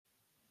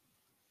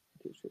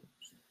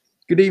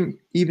Good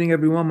evening,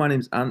 everyone. My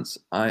name's Anse.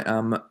 I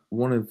am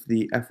one of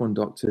the F1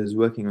 doctors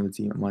working on the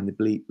team at Mind the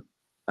Bleep.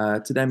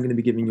 Today, I'm going to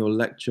be giving you a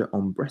lecture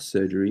on breast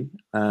surgery.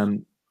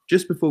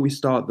 Just before we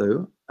start,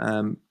 though,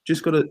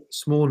 just got a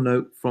small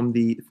note from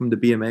the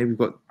BMA. We've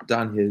got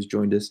Dan here who's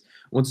joined us.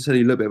 I want to tell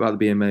you a little bit about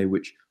the BMA,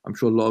 which I'm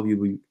sure a lot of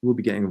you will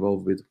be getting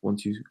involved with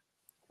once you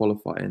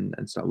qualify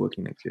and start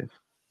working next year.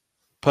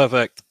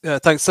 Perfect. Yeah,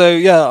 thanks. So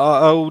yeah,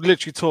 I'll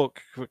literally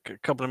talk for a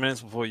couple of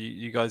minutes before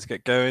you guys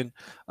get going.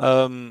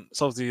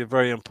 It's obviously a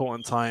very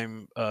important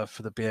time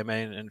for the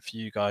BMA and for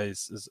you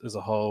guys as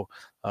a whole,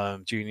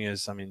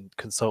 juniors, I mean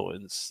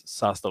consultants,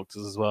 SAS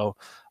doctors as well.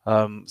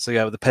 So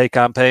yeah, with the pay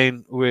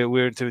campaign,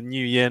 we're into a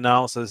new year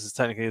now. So this is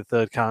technically the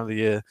third calendar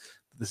year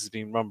this has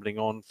been rumbling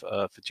on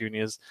for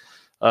juniors.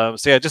 So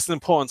yeah, just an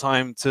important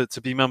time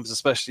to be members,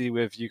 especially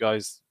with you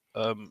guys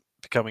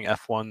becoming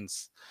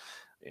F1s.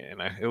 You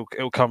know,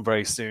 it'll come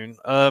very soon.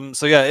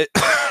 So yeah,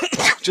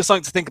 just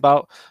something to think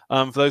about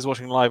for those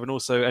watching live and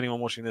also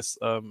anyone watching this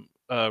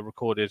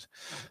recorded.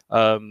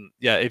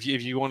 Yeah, if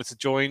you wanted to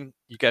join,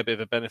 you get a bit of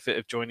a benefit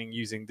of joining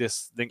using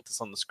this link that's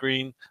on the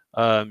screen.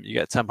 You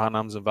get a £10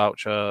 Amazon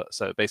voucher,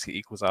 so it basically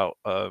equals out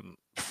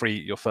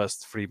your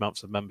first 3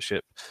 months of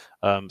membership.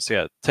 So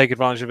yeah, take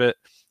advantage of it.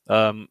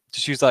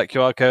 Just use that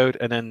QR code,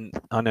 and then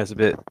I know it's a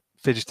bit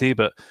fidgety,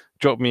 but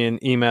drop me an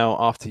email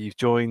after you've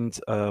joined,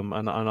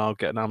 and I'll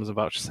get an Amazon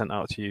voucher sent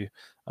out to you.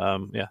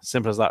 Yeah,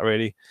 simple as that,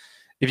 really.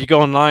 If you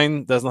go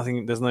online, there's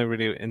no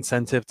really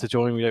incentive to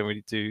join. We don't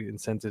really do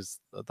incentives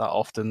that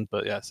often,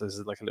 but yeah, so this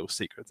is like a little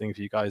secret thing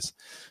for you guys.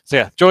 So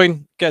yeah,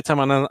 join, get a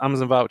 £10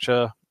 Amazon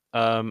voucher.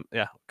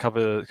 Yeah,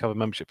 cover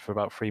membership for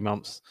about 3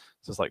 months.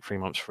 So it's like 3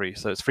 months free.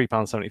 So it's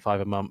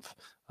 £3.75 a month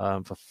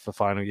for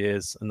final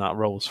years, and that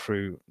rolls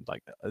through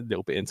like a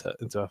little bit into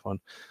F1.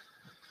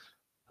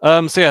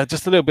 So yeah,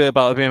 just a little bit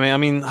about the BMA. I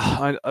mean,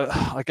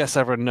 I guess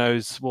everyone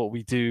knows what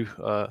we do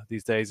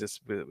these days. It's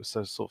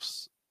so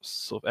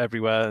sort of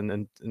everywhere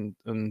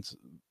and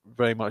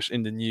very much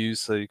in the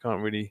news, so you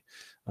can't really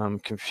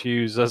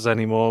confuse us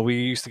anymore. We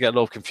used to get a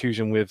lot of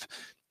confusion with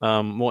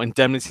what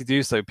indemnity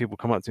do. So people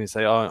come up to me and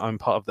say, "Oh, I'm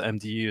part of the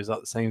MDU. Is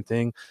that the same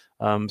thing?"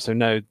 So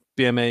no,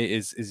 BMA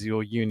is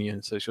your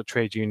union, so it's your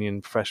trade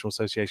union professional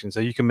association.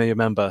 So you can be a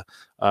member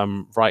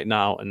right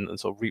now and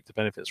sort of reap the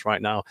benefits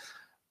right now.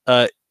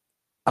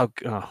 I'll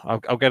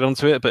get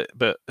onto it,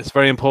 but it's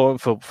very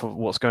important for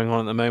what's going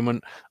on at the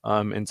moment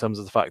in terms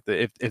of the fact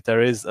that if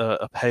there is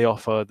a pay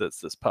offer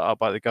that's put out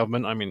by the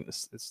government, I mean,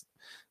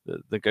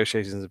 the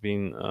negotiations have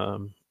been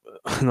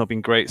not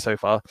been great so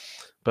far,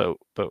 but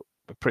we're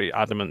pretty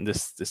adamant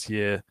this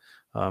year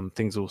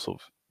things will sort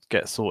of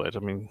get sorted. I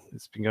mean,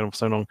 it's been going on for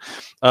so long.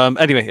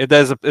 Anyway, if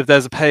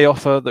there's a pay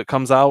offer that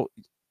comes out,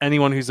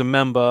 anyone who's a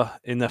member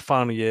in their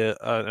final year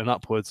and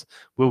upwards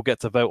will get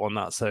to vote on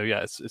that. So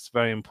yeah, it's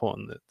very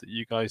important that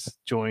you guys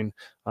join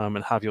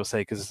and have your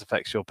say, because this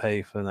affects your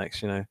pay for the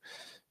next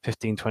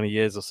 15, 20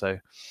 years or so.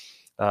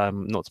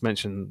 Not to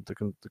mention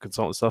the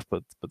consultant stuff,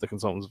 but the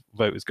consultant's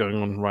vote is going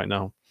on right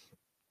now.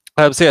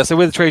 So yeah, so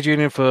we're the trade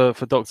union for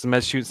doctors and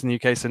med students in the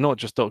UK, so not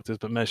just doctors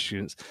but med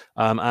students,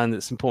 and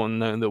it's important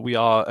knowing that we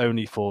are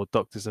only for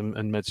doctors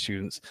and med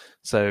students.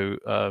 So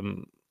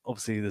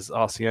obviously there's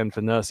RCN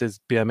for nurses,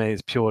 BMA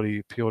is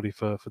purely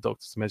for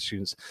doctors and med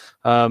students,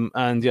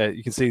 and yeah,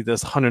 you can see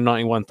there's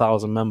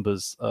 191,000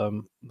 members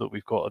that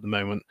we've got at the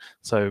moment.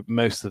 So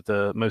most of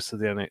doctors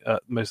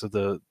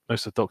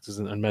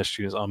and med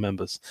students are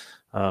members.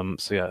 So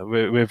yeah,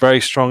 we're very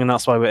strong, and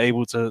that's why we're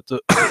able to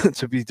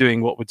to be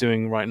doing what we're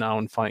doing right now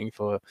and fighting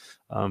for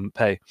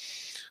pay.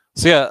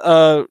 So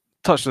yeah,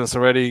 touched on this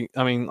already.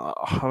 I mean,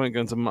 I won't go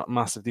into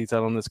massive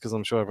detail on this because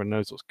I'm sure everyone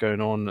knows what's going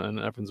on and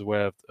everyone's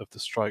aware of the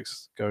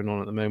strikes going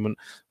on at the moment.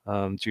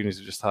 Juniors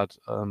have just had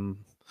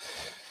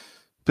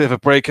bit of a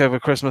break over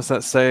Christmas.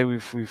 Let's say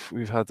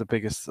we've had the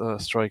biggest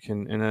strike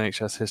in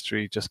NHS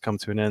history just come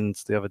to an end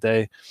the other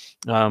day,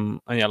 and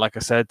yeah, like I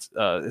said,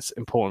 it's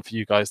important for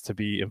you guys to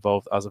be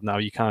involved as of now.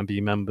 You can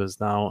be members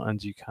now,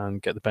 and you can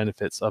get the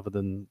benefits other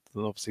than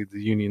obviously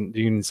the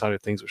union side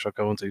of things, which I'll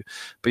go on to.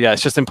 But yeah,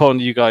 it's just important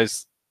that you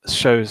guys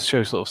show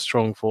sort of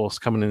strong force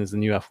coming in as the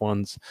new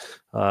F1s,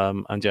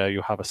 and yeah,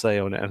 you'll have a say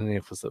on it and any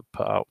offers that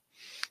put out.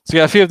 So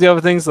yeah, a few of the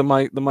other things that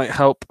might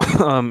help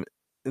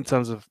in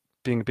terms of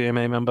being a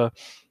BMA member.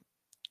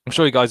 I'm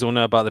sure you guys all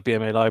know about the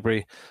BMA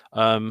library.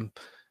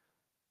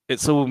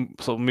 It's all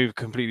sort of moved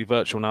completely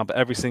virtual now, but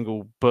every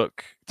single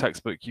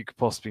textbook you could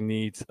possibly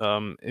need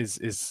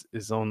is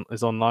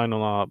online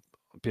on our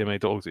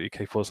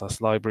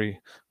bma.org.uk/library.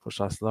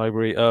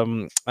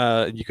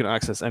 You can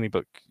access any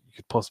book you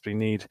could possibly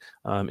need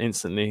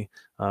instantly.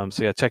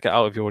 So yeah, check it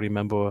out if you're already a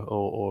member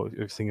or if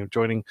you're thinking of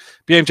joining.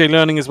 BMJ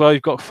Learning as well,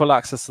 you've got full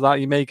access to that.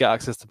 You may get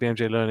access to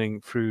BMJ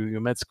Learning through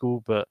your med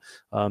school, but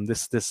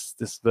this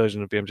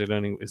version of BMJ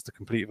Learning is the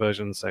complete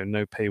version, so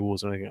no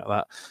paywalls or anything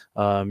like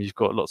that. You've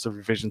got lots of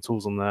revision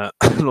tools on there,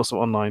 lots of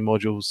online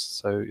modules.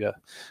 So yeah,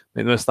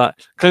 make the most of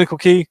that. Clinical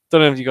Key,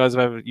 don't know if you guys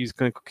have ever used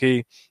Clinical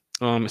Key.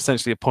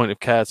 essentially a point of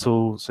care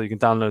tool, so you can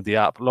download the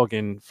app, log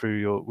in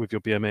with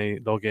your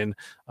BMA login,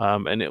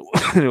 and it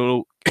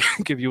will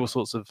give you all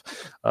sorts of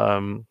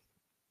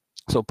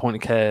sort of point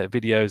of care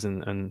videos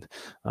and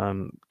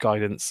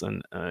guidance,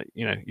 and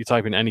you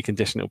type in any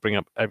condition, it'll bring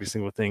up every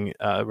single thing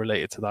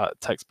related to that,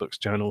 textbooks,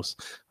 journals,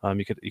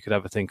 you could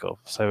ever think of.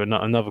 So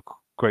another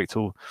great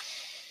tool.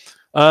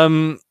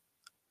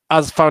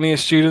 As final year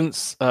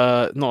students,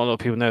 not a lot of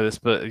people know this,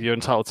 but you're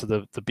entitled to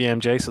the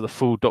BMJ, so the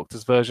full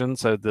doctor's version.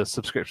 So the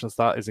subscription to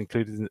that is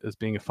included as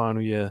being a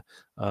final year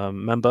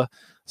member.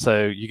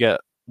 So you get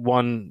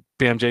one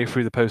BMJ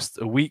through the post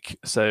a week.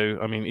 So,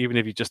 I mean, even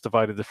if you just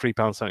divided the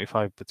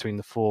 £3.75 between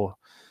the 4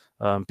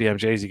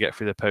 BMJs you get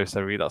through the post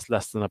every week, that's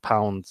less than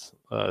 £1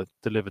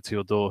 delivered to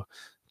your door,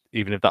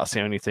 even if that's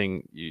the only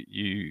thing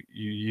you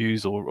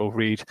use or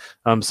read.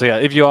 So yeah,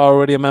 if you are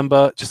already a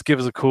member, just give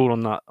us a call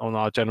on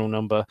our general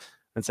number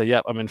and say,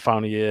 yep, I'm in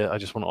final year, I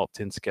just want to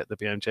opt in to get the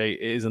BMJ. It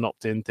is an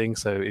opt-in thing,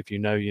 so if you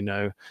know,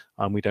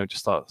 we don't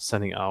just start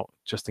sending it out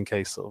just in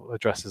case sort of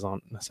addresses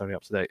aren't necessarily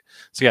up to date.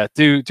 So yeah,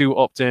 do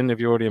opt in if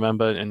you're already a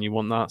member and you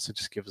want that. So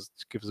just give us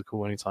a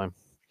call anytime.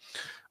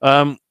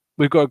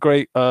 We've got a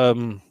great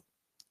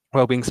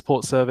wellbeing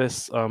support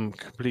service,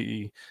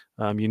 completely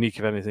unique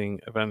of anything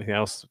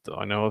else that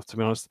I know of, to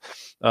be honest,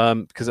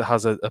 because it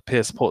has a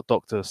peer support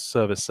doctor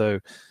service.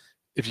 So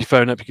if you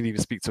phone up, you can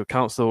either speak to a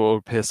counsellor or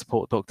a peer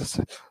support doctor,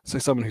 so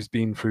someone who's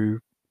been through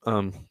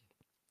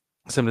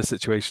similar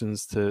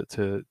situations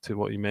to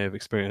what you may have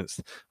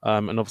experienced.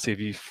 And obviously,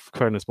 if you've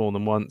phoned us more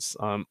than once,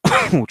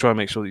 we'll try and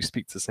make sure that you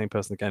speak to the same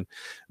person again.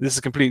 This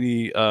is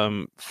completely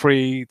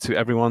free to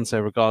everyone, so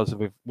regardless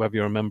of whether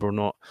you're a member or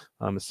not,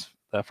 it's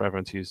there for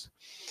everyone to use.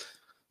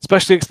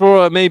 Specialty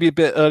Explorer, maybe a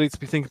bit early to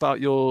be thinking about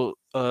your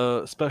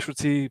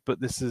specialty, but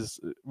this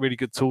is a really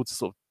good tool to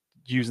sort of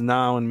use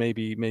now, and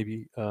maybe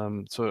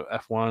sort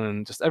of F1,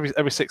 and just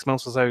every 6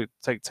 months or so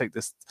take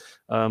this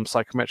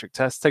psychometric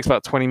test. It takes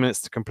about 20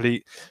 minutes to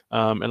complete.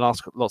 It'll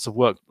ask lots of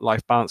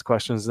work-life balance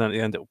questions, and then at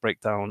the end it will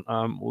break down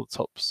all the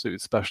top suited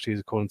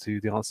specialties according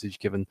to the answers you've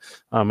given,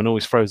 and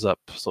always throws up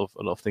sort of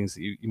a lot of things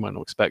that you might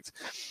not expect.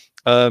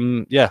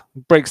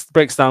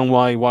 Breaks down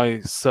why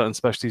certain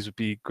specialties would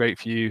be great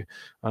for you.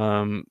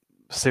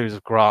 Series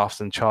of graphs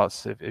and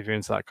charts if you're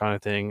into that kind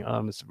of thing.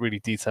 It's really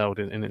detailed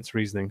in its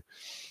reasoning.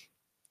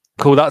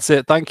 Cool, that's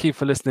it. Thank you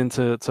for listening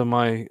to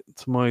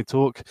my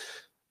talk.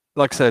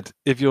 Like I said,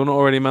 if you're not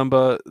already a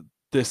member,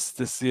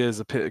 this year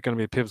is going to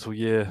be a pivotal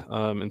year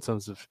in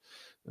terms of,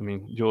 I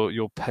mean,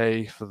 your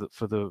pay for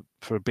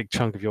a big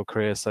chunk of your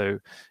career. So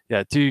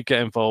yeah, do get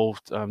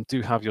involved.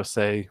 Do have your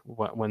say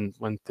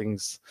when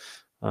things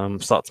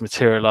start to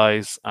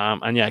materialize.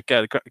 And yeah,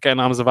 get an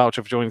Amazon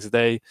voucher for joining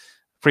today.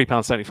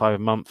 £3.75 a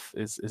month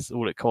is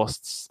all it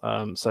costs.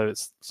 So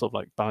it's sort of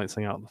like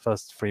balancing out the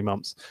first 3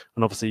 months,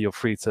 and obviously you're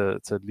free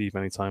to leave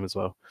anytime as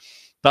well.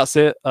 That's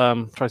it.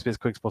 Try to be as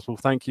quick as possible.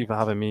 Thank you for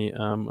having me,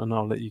 and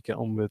I'll let you get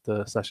on with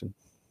the session.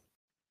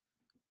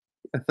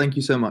 Thank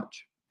you so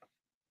much.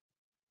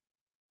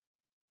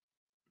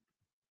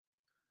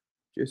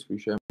 Just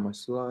reshare my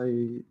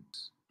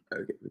slides.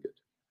 Okay, we're good.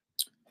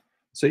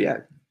 So yeah,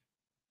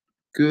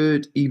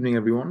 good evening,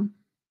 everyone.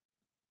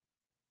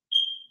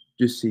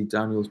 Just see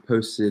Daniel's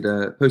posted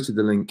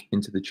the link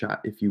into the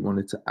chat if you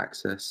wanted to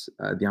access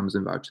the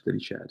Amazon voucher that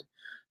he shared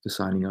for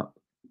signing up.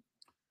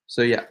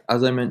 So yeah,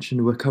 as I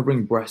mentioned, we're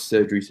covering breast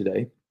surgery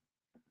today.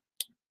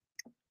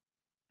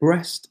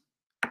 Breast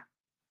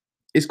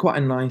is quite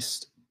a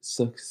nice,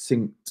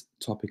 succinct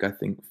topic, I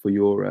think, for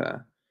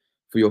your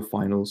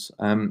finals.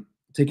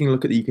 Taking a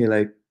look at the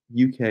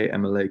UK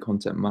MLA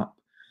content map,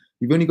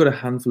 you've only got a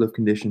handful of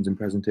conditions and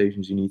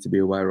presentations you need to be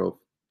aware of.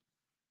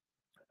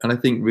 And I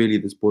think really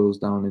this boils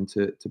down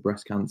into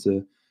breast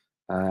cancer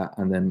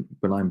and then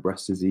benign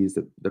breast disease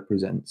that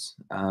presents.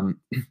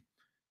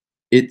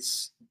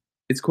 It's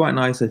quite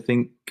nice. I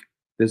think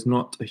there's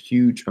not a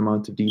huge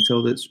amount of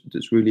detail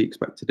that's really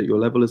expected at your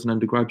level as an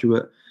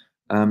undergraduate,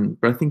 but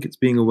I think it's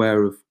being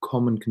aware of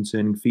common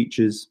concerning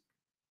features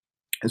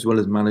as well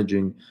as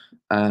managing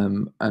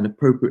and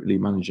appropriately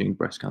managing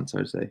breast cancer,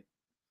 I'd say.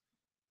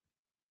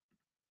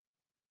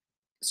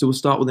 So we'll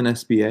start with an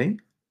SBA.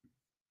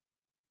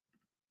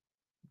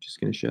 Just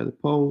going to share the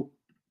poll.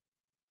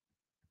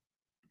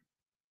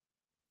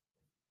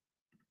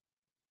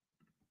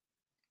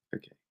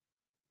 Okay.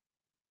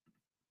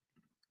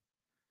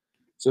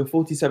 So a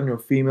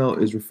 47-year-old female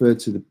is referred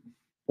to the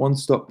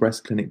one-stop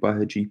breast clinic by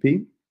her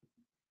GP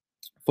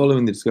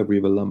following the discovery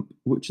of a lump.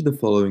 Which of the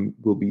following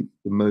will be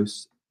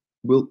most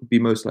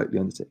likely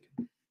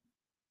undertaken?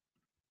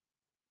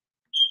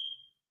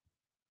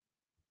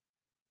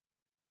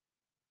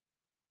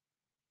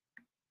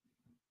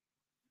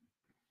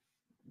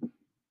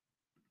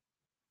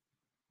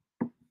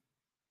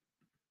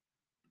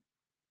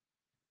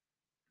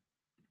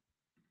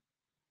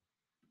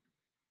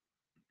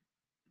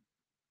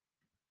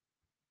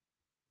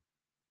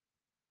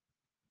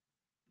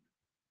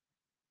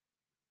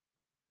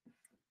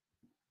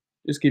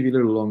 Just give you a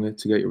little longer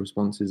to get your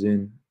responses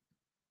in.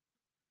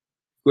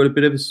 Got a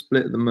bit of a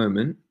split at the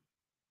moment.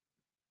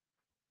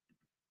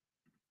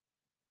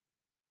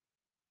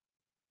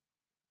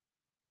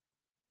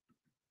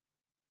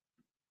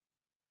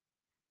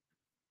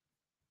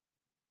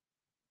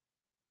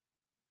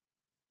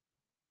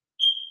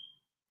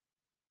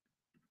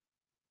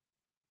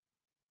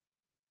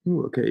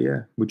 Ooh, okay,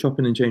 yeah. We're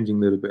chopping and changing a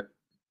little bit.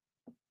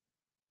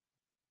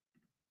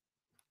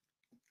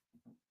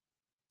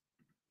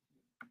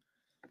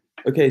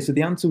 Okay, so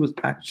the answer was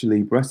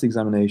actually breast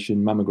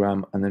examination,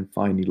 mammogram, and then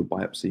fine needle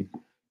biopsy.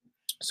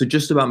 So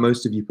just about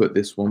most of you put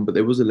this one, but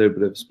there was a little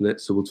bit of a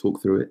split, so we'll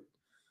talk through it.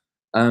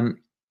 Um,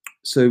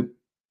 so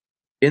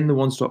in the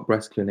one-stop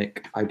breast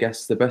clinic, I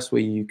guess the best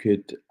way you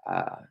could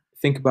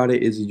think about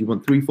it is you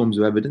want three forms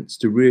of evidence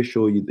to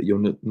reassure you that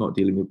you're not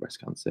dealing with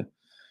breast cancer: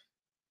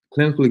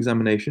 clinical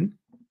examination,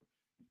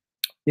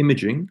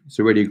 imaging,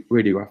 so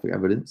radiographic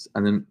evidence,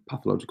 and then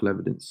pathological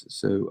evidence,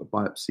 so a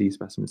biopsy,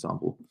 specimen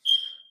sample.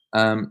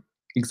 Um,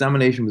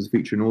 Examination was a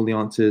feature in all the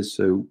answers,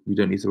 so we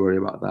don't need to worry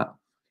about that.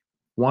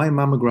 Why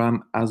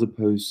mammogram as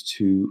opposed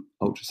to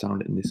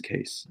ultrasound in this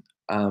case?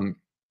 Um,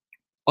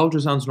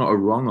 Ultrasound's not a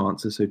wrong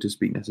answer, so to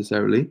speak,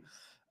 necessarily.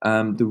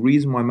 The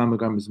reason why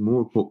mammogram is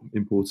more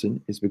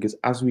important is because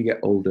as we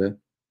get older,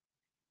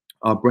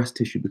 our breast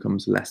tissue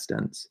becomes less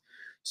dense.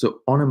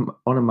 So on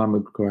a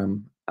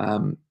mammogram,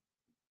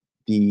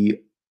 the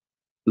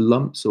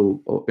lumps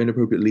or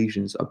inappropriate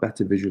lesions are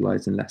better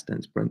visualized in less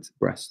dense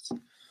breasts.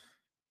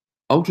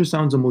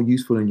 Ultrasounds are more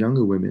useful in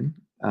younger women,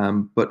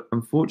 but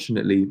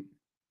unfortunately,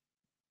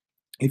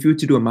 if you were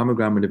to do a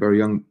mammogram in a very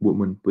young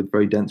woman with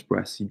very dense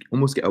breasts, you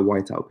almost get a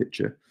whiteout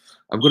picture.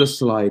 I've got a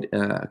slide,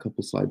 a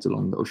couple slides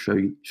along that will show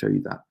you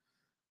that.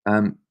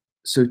 Um,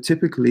 so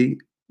typically,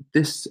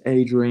 this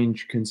age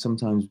range can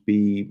sometimes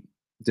be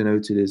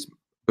denoted as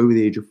over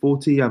the age of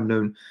 40. I've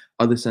known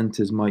other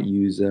centres might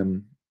use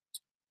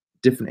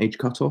different age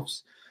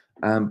cutoffs,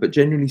 but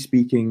generally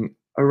speaking,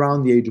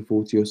 around the age of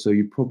 40 or so,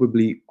 you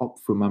probably opt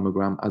for a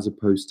mammogram as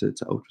opposed to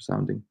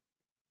ultrasounding.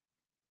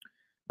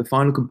 The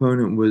final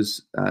component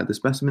was the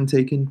specimen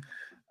taken.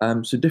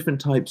 So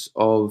different types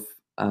of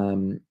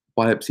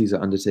biopsies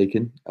are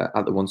undertaken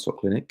at the one-stop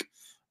clinic.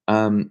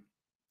 The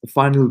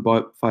final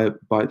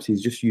biopsy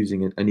is just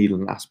using a needle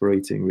and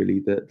aspirating really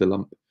the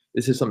lump.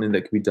 This is something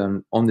that can be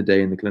done on the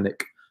day in the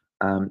clinic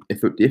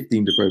if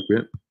deemed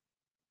appropriate.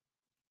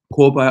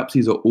 Core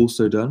biopsies are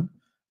also done,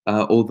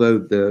 although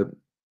the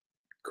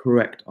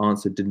correct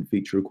answer didn't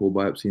feature a core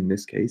biopsy in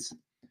this case.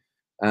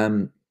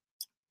 Um,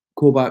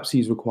 Core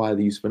biopsies require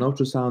the use of an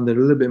ultrasound. They're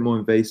a little bit more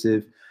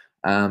invasive.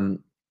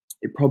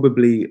 It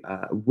probably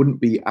wouldn't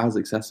be as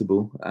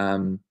accessible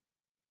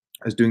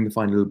as doing the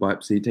fine needle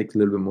biopsy. It takes a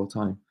little bit more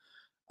time.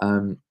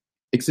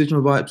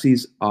 Excisional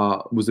biopsies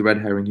was the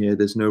red herring here.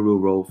 There's no real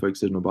role for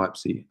excisional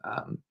biopsy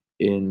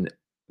in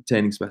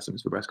obtaining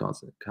specimens for breast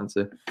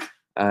cancer.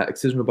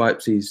 Excisional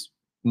biopsies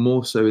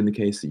more so in the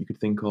case that you could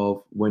think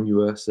of when you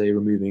were, say,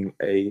 removing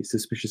a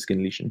suspicious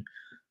skin lesion.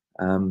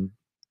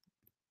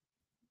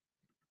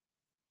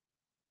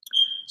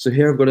 So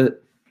here I've got a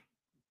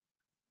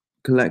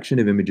collection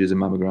of images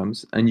and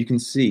mammograms, and you can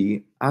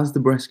see as the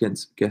breast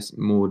gets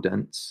more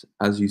dense,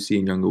 as you see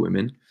in younger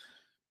women,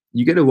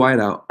 you get a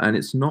whiteout, and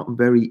it's not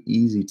very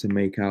easy to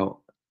make out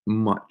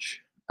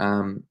much.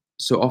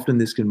 So often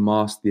this can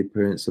mask the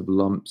appearance of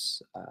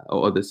lumps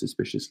or other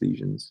suspicious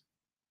lesions.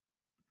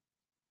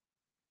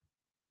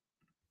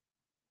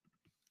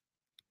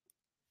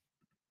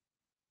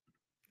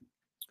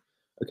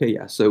 Okay,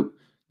 yeah. So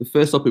the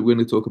first topic we're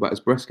going to talk about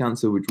is breast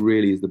cancer, which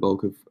really is the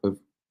bulk of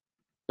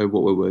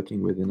what we're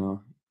working with in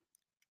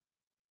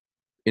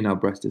our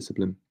breast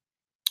discipline.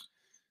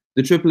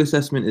 The triple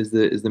assessment is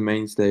the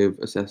mainstay of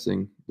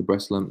assessing the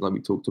breast lump, like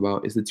we talked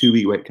about. It's the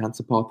 2-week wait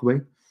cancer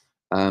pathway.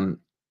 Um,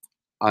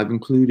 I've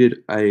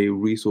included a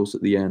resource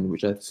at the end,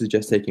 which I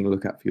suggest taking a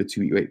look at for your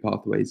 2-week wait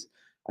pathways.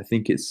 I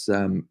think it's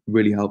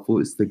really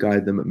helpful. It's the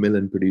guide that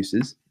Macmillan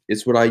produces.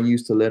 It's what I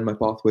use to learn my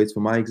pathways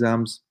for my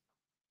exams.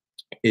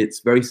 It's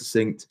very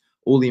succinct.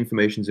 All the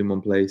information's in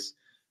one place,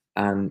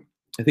 and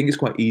I think it's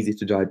quite easy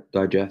to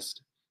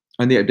digest.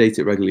 And they update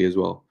it regularly as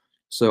well.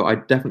 So I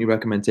definitely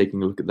recommend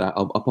taking a look at that.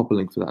 I'll pop a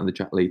link for that in the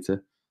chat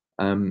later.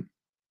 And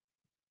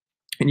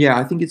yeah,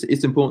 I think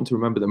it's important to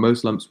remember that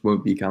most lumps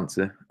won't be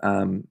cancer,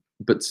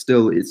 but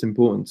still, it's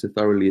important to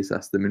thoroughly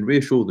assess them and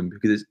reassure them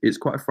because it's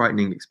quite a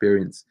frightening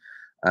experience.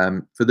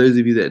 For those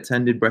of you that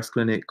attended breast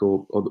clinic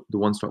or the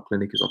one-stop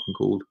clinic is often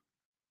called,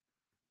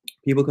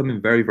 people come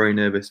in very, very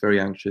nervous, very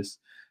anxious,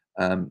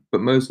 but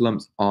most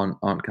lumps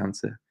aren't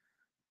cancer.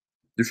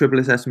 The triple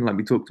assessment, like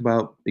we talked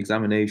about,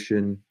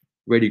 examination,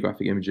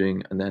 radiographic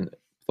imaging, and then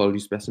pathology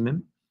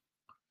specimen.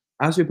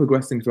 As you're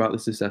progressing throughout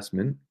this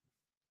assessment,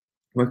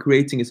 we're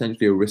creating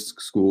essentially a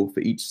risk score for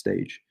each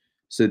stage.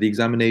 So the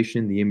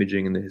examination, the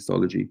imaging, and the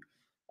histology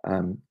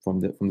from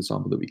the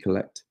sample that we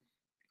collect,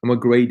 and we're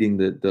grading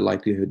the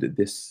likelihood that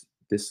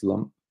this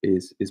lump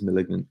is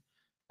malignant.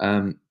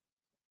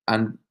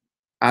 And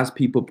as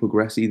people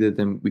progress, either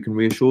then we can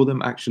reassure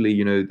them,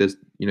 actually, there's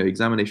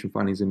examination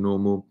findings are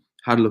normal.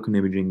 Had a look on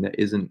imaging, there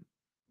isn't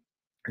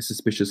a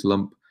suspicious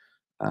lump.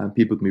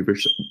 People can be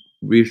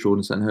reassured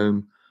and sent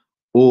home.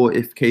 Or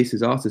if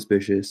cases are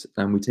suspicious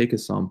and we take a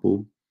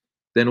sample,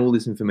 then all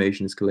this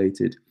information is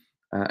collated,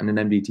 and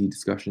an MDT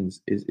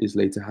discussions is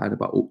later had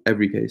about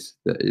every case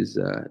that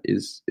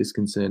is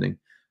concerning.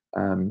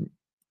 And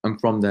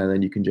from there,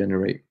 then you can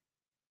generate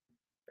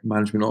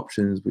management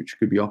options, which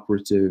could be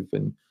operative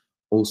and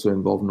also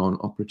involve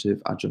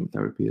non-operative adjunct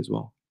therapy as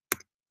well.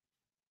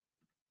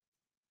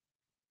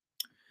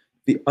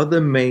 The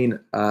other main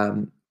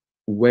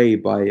way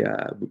by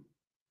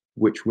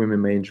which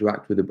women may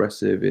interact with the breast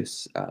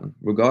service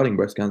regarding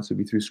breast cancer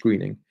would be through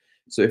screening.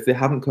 So if they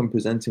haven't come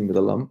presenting with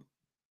a lump,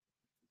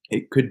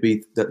 it could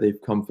be that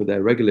they've come for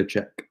their regular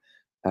check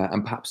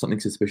and perhaps something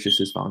suspicious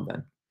is found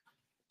then.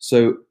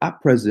 So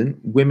at present,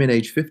 women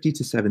aged 50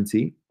 to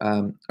 70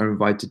 are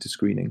invited to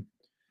screening.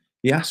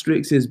 The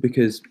asterisk is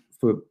because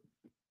for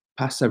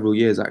past several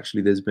years,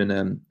 actually, there's been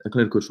a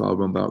clinical trial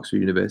run by Oxford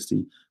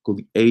University called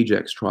the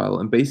AJAX trial.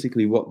 And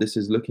basically what this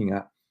is looking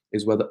at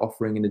is whether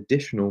offering an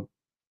additional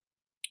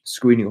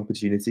screening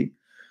opportunity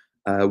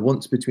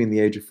once between the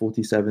age of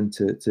 47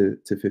 to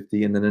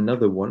 50, and then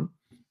another one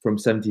from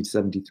 70 to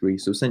 73.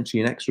 So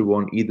essentially an extra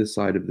one either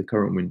side of the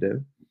current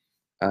window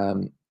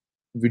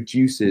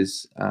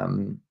reduces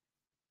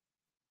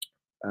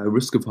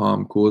risk of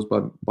harm caused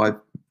by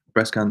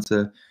breast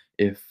cancer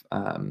if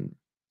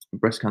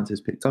breast cancer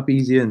is picked up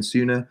easier and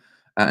sooner,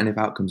 and if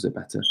outcomes are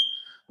better.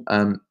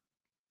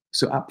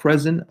 So at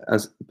present,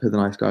 as per the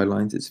NICE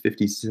guidelines, it's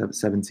 50 to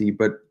 70,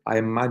 but I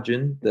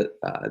imagine that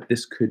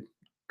this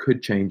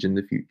could change in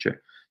the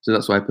future. So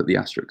that's why I put the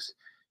asterisks,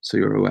 so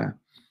you're aware.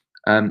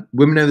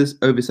 Women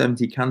over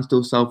 70 can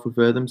still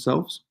self-refer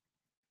themselves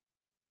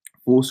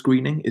for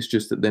screening. It's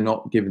just that they're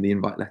not given the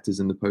invite letters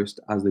in the post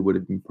as they would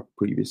have been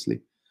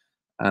previously.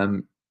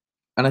 And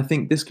I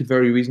think this could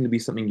very reasonably be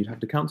something you'd have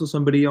to counsel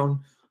somebody on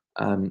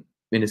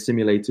in a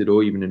simulated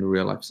or even in a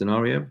real life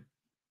scenario.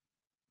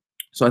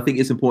 So I think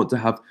it's important to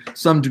have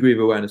some degree of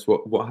awareness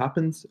what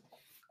happens.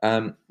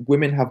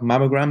 Women have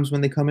mammograms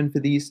when they come in for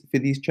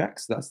these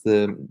checks. That's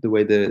the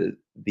way the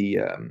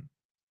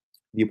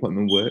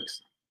appointment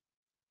works.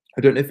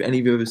 I don't know if any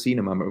of you have ever seen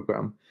a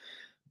mammogram,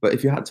 but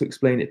if you had to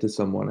explain it to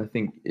someone, I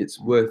think it's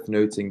worth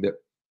noting that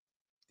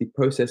the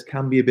process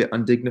can be a bit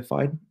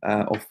undignified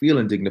or feel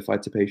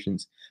undignified to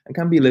patients and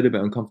can be a little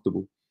bit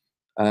uncomfortable.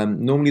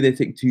 Normally they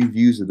take 2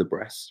 views of the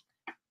breast.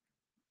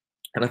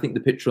 And I think the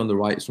picture on the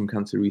right is from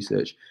cancer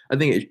research. I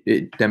think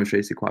it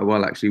demonstrates it quite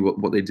well, actually,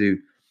 what they do.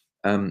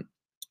 A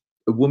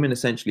woman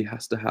essentially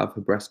has to have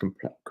her breast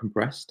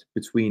compressed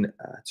between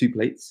 2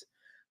 plates.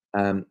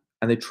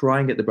 And they try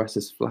and get the breast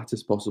as flat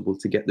as possible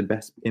to get the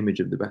best image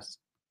of the best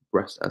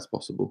breast as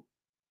possible.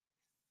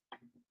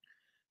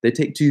 They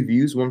take 2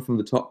 views, one from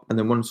the top and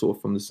then one sort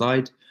of from the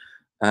side.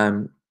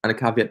 And a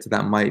caveat to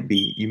that might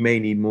be you may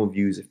need more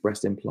views if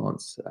breast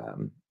implants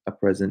are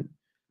present,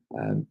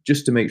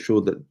 just to make sure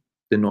that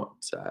they're not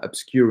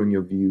obscuring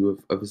your view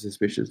of a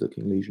suspicious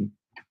looking lesion.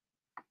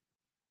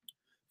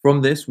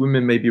 From this,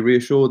 women may be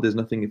reassured there's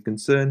nothing of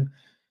concern,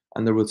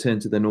 and they'll return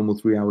to their normal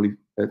 3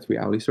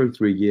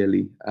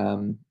 yearly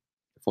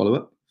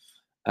follow-up.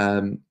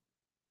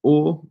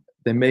 Or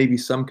there may be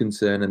some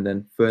concern, and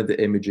then further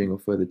imaging or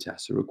further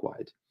tests are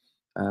required,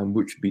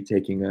 which would be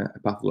taking a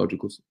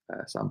pathological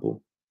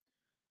sample.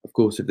 Of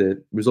course, if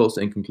the results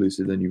are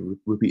inconclusive, then you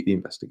repeat the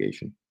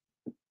investigation.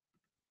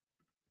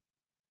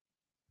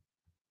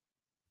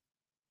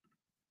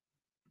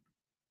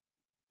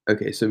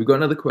 Okay, so we've got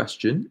another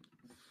question.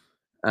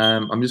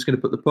 I'm just going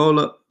to put the poll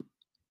up.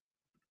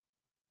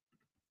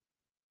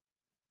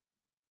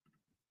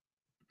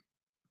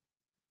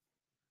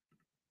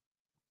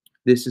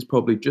 This is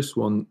probably just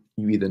one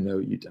you either know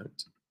or you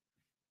don't.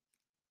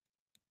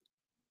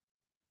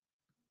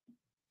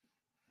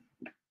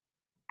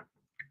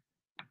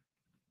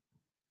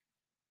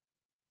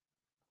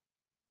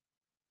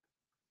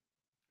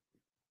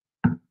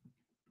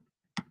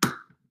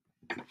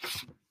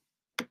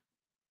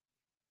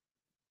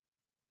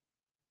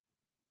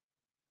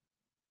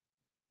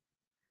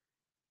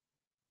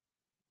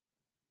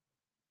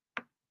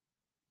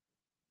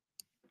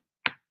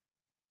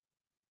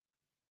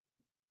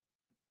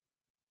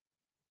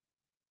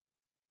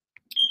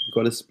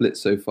 We've got a split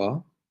so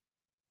far.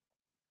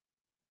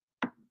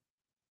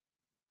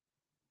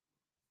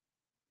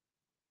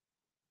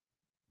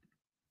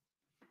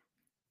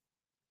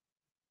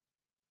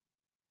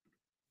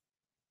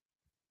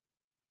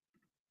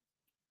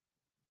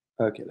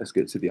 Okay, let's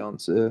get to the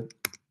answer.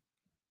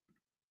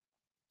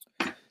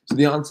 So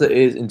the answer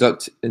is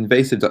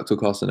invasive ductal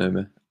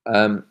carcinoma.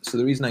 So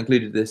the reason I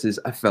included this is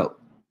I felt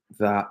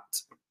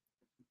that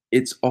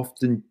it's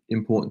often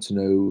important to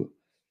know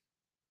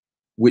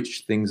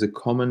which things are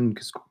common,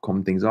 because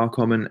common things are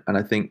common. And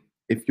I think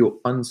if you're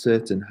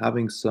uncertain,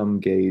 having some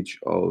gauge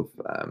of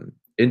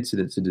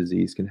incidence of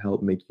disease can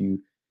help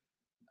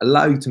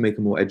allow you to make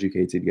a more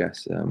educated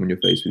guess when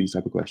you're faced with these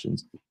type of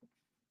questions.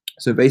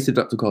 So invasive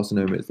ductal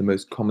carcinoma is the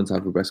most common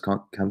type of breast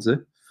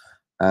cancer.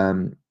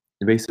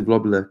 Invasive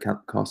lobular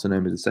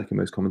carcinoma is the second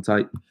most common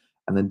type,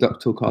 and then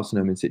ductal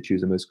carcinoma in situ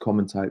is the most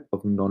common type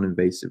of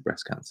non-invasive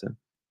breast cancer.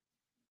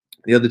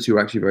 The other 2 are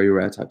actually very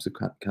rare types of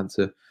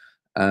cancer.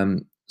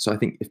 So I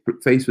think if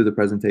faced with a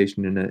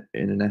presentation in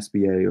an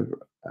SBA or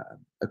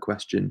a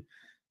question,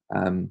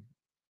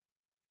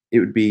 it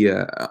would be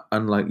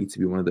unlikely to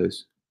be one of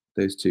those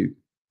 2.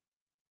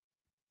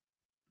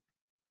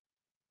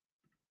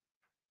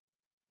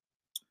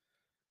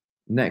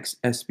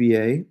 Next,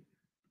 SBA.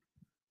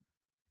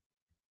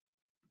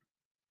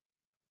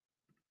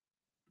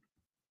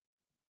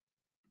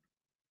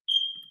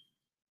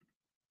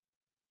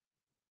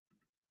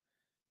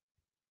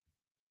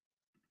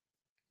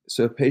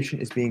 So a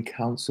patient is being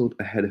counseled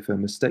ahead of a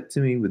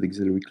mastectomy with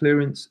axillary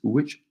clearance.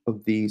 Which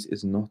of these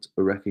is not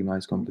a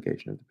recognized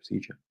complication of the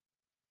procedure?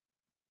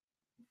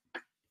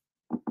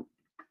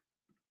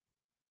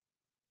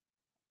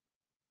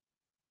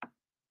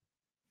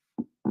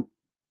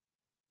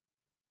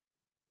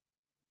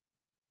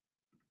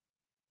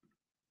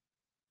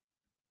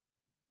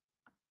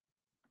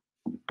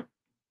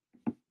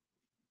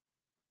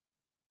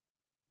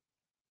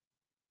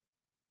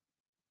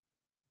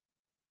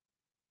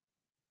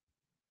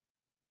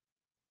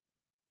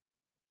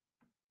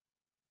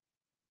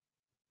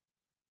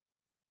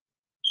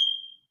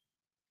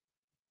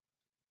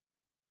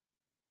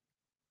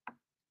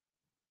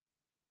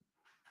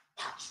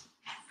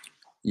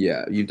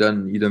 Yeah, you've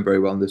done very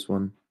well on this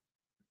one.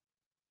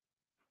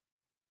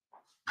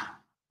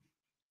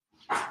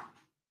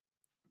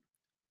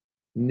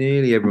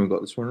 Nearly everyone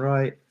got this one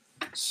right.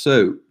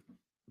 So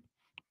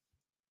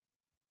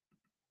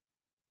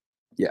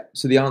yeah,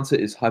 so the answer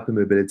is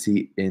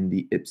hypermobility in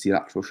the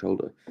ipsilateral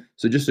shoulder.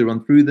 So just to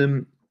run through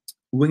them,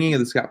 winging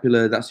of the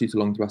scapula, that's due to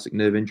long thoracic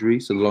nerve injury.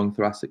 So the long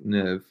thoracic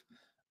nerve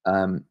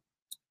um,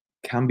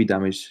 can be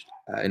damaged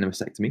in a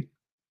mastectomy,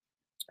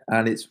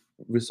 and it's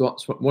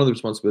one of the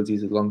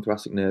responsibilities of the long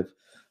thoracic nerve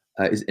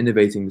is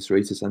innervating the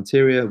serratus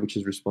anterior, which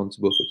is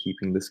responsible for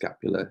keeping the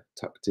scapula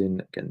tucked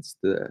in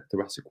against the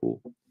thoracic wall.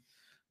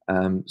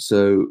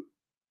 So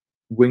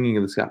winging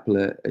of the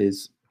scapula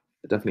is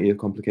definitely a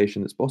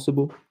complication that's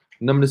possible.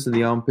 Numbness in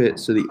the armpit,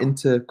 so the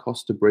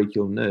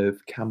intercostobrachial nerve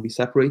can be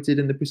separated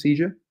in the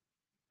procedure.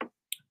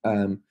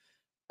 And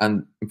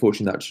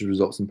unfortunately, that just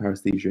results in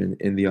paresthesia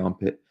in the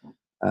armpit.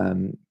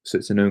 So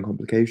it's a known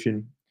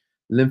complication.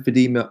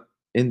 Lymphedema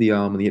in the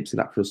arm on the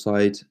ipsilateral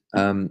side,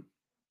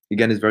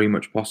 again, is very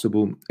much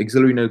possible.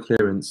 Axillary node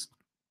clearance,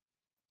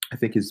 I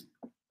think, is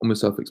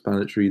almost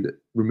self-explanatory. That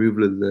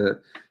removal of the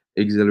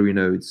axillary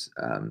nodes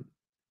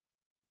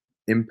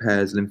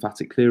impairs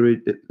lymphatic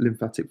fluid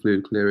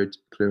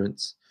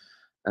clearance,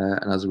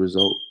 and as a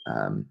result,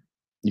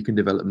 you can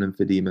develop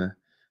lymphedema.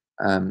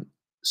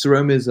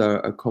 Seromas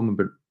are common,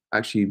 but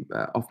actually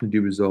often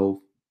do resolve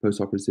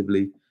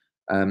postoperatively.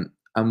 And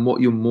what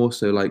you're more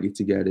so likely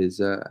to get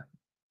is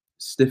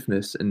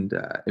stiffness and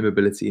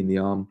immobility in the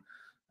arm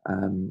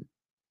um,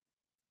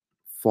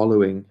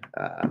 following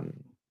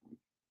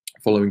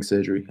following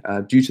surgery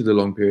due to the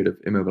long period of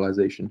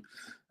immobilization.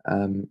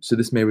 So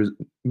this may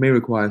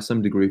require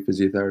some degree of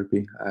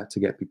physiotherapy to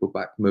get people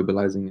back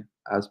mobilizing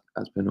as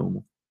per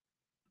normal.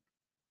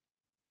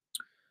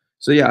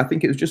 So yeah, I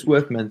think it was just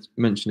worth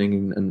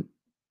mentioning and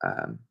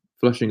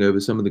flushing over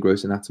some of the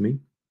gross anatomy,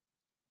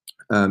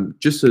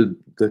 just so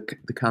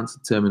the cancer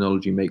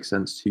terminology makes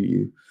sense to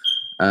you.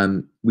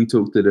 We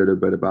talked a little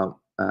bit about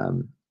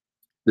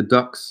the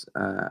ducts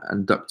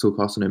and ductal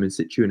carcinoma in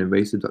situ and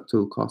invasive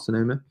ductal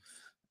carcinoma.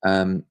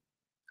 And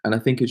I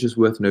think it's just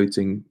worth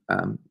noting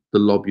the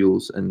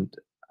lobules and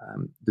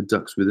the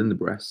ducts within the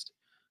breast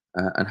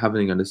and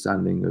having an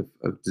understanding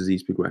of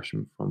disease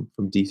progression from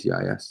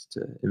DCIS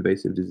to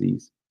invasive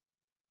disease.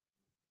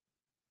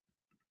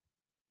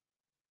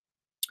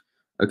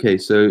 Okay,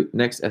 so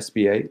next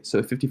SBA. So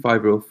a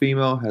 55-year-old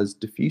female has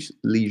diffuse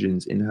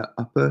lesions in her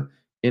upper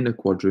inner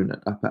quadrant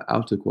and upper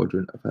outer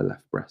quadrant of her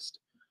left breast.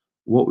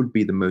 What would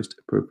be the most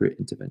appropriate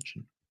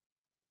intervention?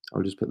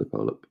 I'll just put the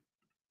poll up.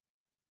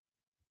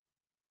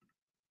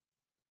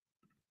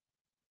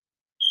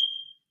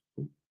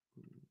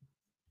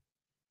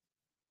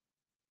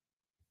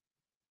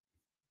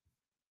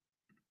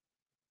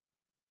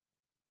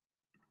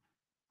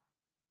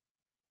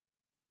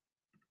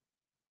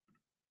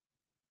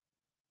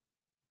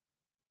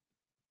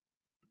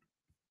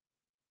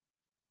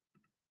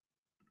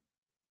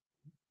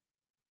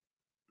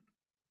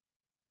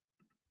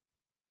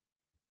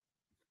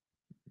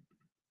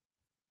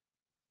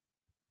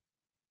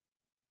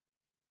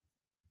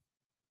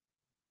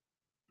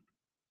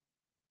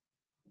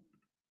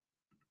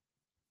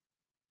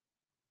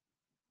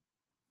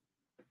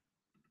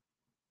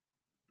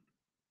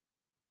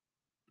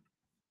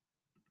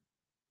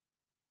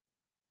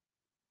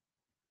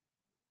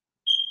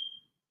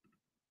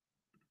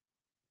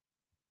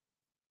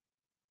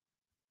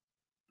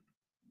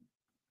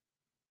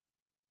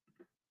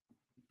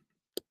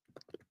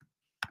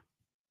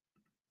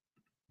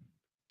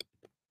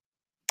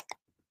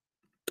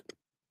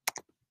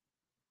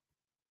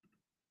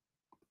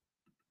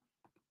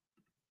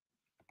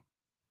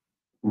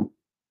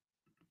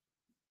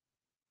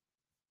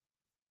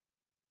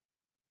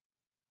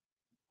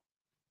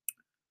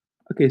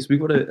 Okay, so we've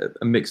got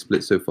a mixed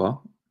split so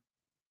far.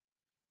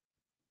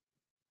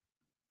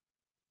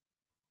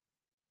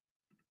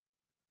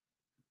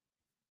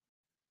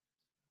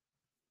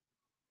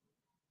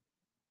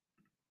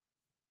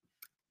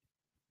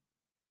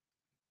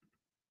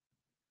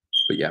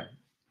 But yeah,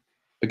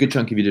 a good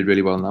chunk of you did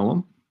really well on that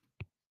one.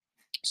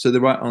 So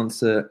the right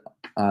answer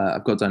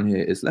I've got down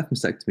here is left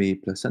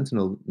mastectomy plus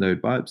sentinel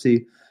node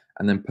biopsy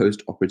and then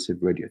post-operative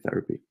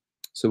radiotherapy.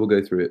 So we'll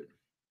go through it.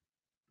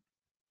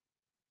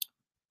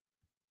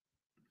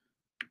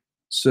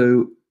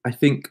 So I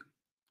think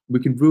we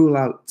can rule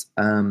out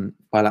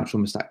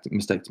bilateral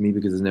mastectomy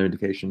because there's no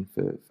indication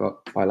for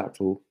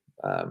bilateral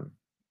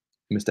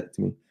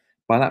mastectomy.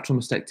 Bilateral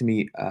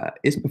mastectomy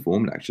is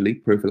performed actually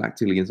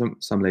prophylactically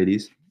in some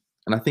ladies,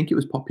 and I think it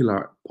was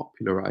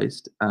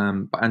popularized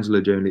by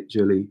Angela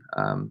Jolie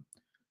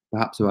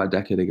perhaps about a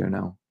decade ago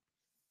now,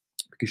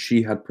 because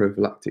she had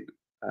prophylactic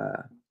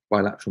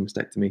bilateral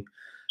mastectomy.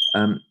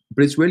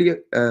 But it's really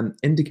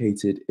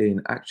indicated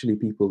in actually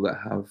people that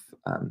have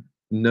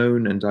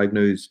known and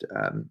diagnosed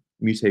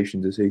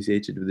mutations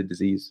associated with the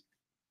disease.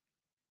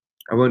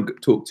 I won't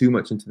talk too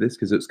much into this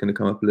because it's going to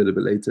come up a little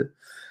bit later.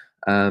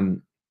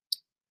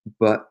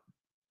 But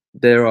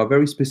there are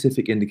very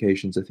specific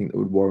indications, I think, that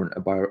would warrant a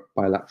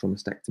bilateral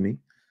mastectomy.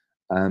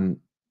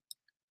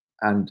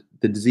 And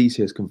the disease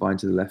here is confined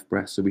to the left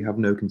breast, so we have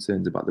no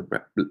concerns about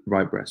the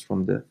right breast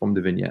from the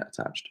vignette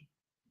attached.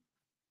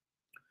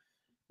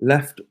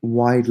 Left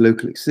wide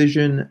local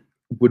excision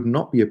would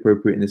not be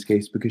appropriate in this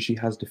case because she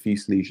has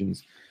diffuse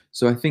lesions.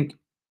 So I think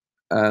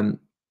a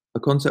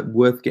concept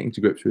worth getting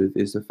to grips with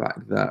is the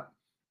fact that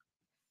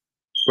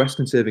breast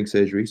conserving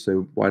surgery,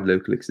 so wide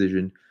local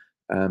excision,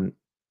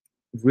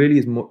 really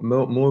is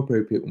more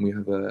appropriate when we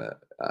have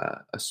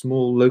a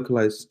small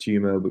localized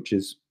tumor, which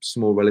is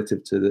small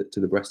relative to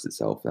the breast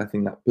itself. I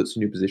think that puts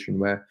you in a position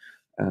where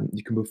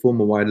you can perform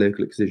a wide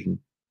local excision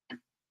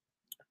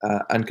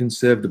and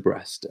conserve the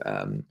breast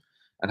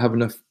and have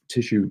enough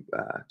tissue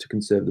to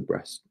conserve the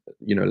breast,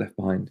 left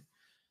behind.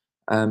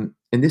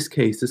 In this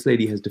case, this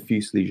lady has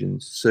diffuse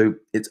lesions, so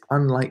it's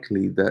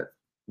unlikely that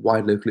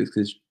wide local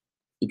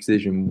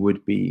excision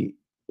would be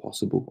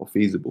possible or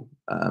feasible.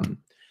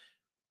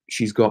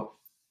 She's got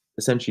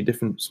essentially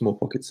different small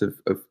pockets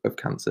of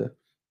cancer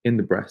in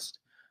the breast.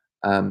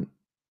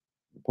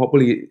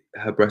 Probably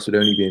her breast would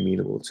only be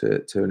amenable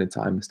to an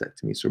entire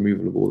mastectomy, so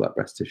removal of all that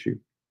breast tissue.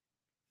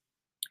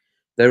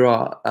 There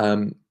are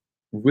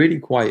really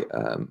quite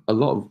a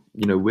lot of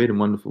weird and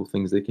wonderful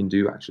things they can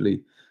do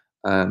actually.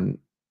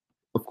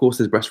 Of course,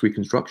 there's breast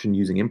reconstruction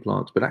using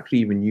implants, but actually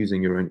even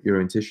using your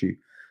own tissue.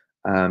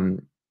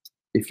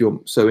 If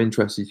you're so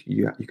interested,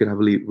 you could have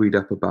a read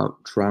up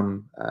about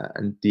tram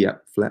and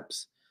diap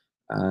flaps.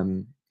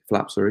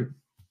 Sorry.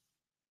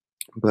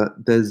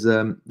 But there's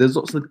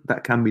lots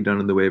that can be done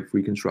in the way of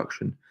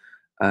reconstruction,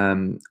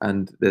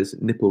 and there's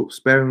nipple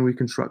sparing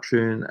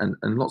reconstruction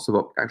and lots of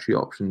actually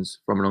options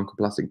from an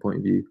oncoplastic point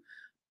of view,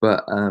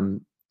 but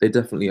they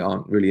definitely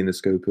aren't really in the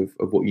scope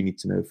of what you need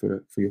to know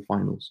for your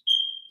finals.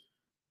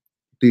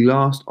 The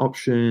last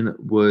option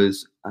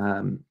was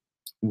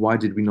why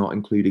did we not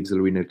include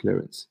axillary node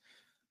clearance?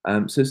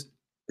 So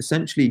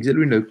essentially,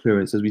 axillary node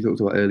clearance, as we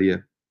talked about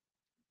earlier,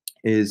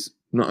 is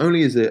not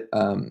only is it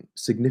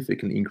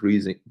significantly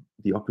increasing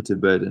the operative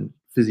burden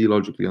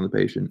physiologically on the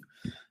patient,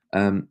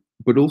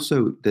 but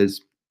also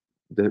there's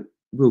the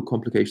real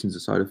complications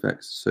of side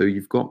effects. So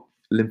you've got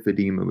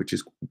lymphedema, which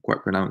is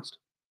quite pronounced,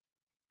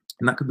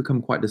 and that could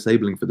become quite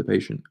disabling for the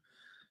patient.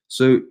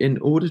 So in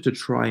order to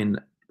try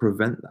and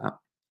prevent that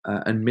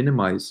and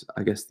minimize,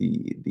 I guess,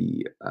 the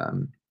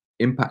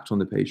impact on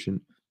the patient,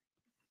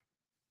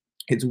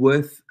 it's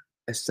worth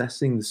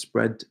assessing the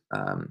spread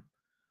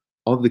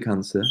of the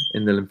cancer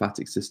in the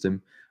lymphatic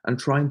system and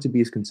trying to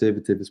be as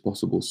conservative as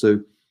possible. So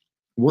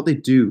what they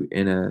do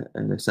in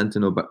a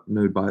sentinel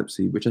node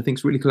biopsy, which I think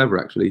is really clever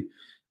actually,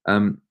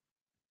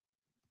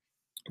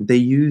 they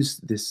use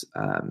this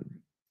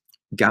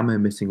gamma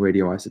emitting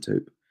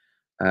radioisotope.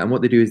 And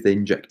what they do is they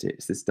inject it.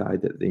 It's this dye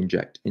that they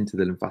inject into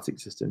the lymphatic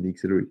system, the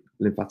axillary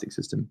lymphatic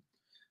system.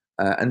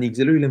 And the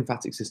axillary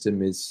lymphatic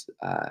system is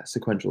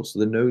sequential, so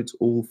the nodes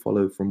all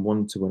follow from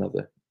one to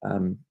another.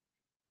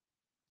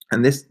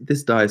 And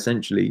this dye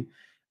essentially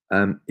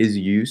is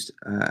used,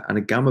 and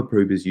a gamma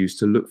probe is used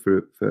to look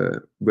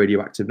for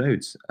radioactive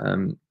nodes.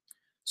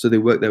 So they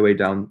work their way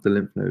down the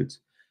lymph nodes,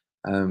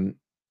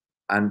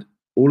 and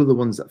all of the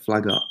ones that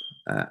flag up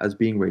as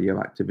being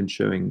radioactive and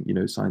showing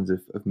signs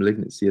of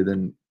malignancy are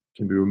then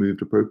can be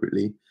removed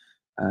appropriately,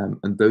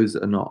 and those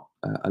that are not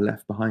are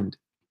left behind.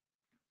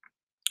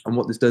 And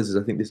what this does is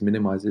I think this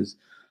minimizes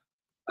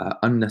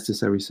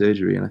unnecessary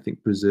surgery, and I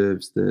think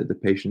preserves the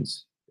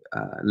patient's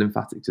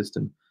lymphatic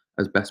system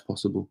as best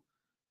possible.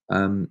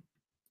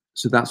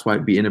 So that's why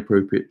it'd be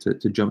inappropriate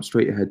to jump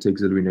straight ahead to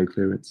axillary node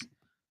clearance.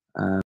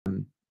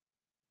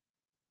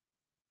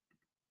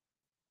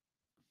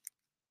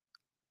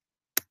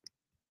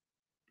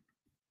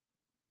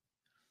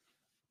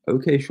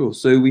 Okay, sure.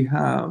 So we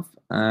have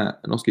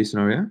an Oscar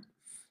scenario.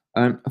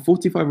 A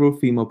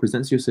 45-year-old female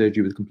presents your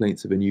surgery with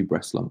complaints of a new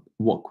breast lump.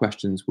 What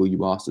questions will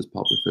you ask as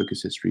part of the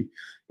focus history?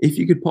 If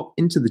you could pop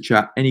into the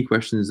chat any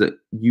questions that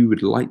you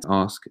would like to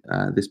ask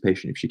this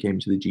patient if she came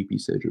to the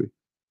GP surgery.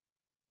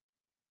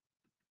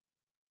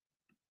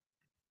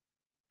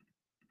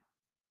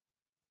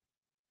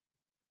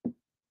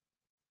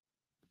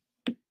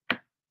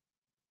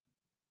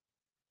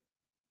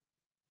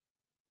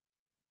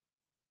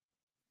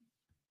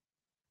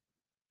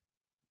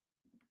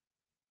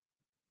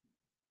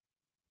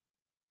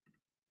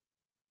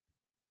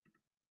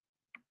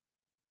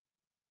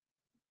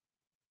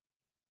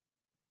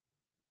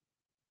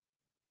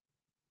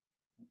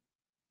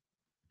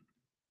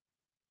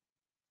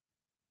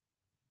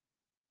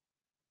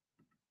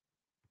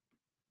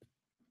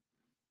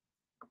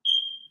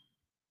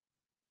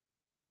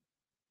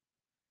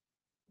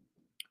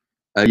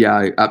 Yeah,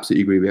 I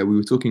absolutely agree. Yeah, we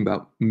were talking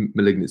about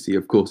malignancy,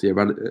 of course. Yeah,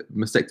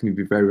 mastectomy would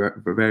be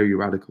very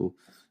radical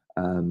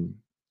um,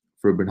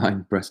 for a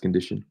benign breast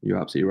condition. You're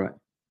absolutely right.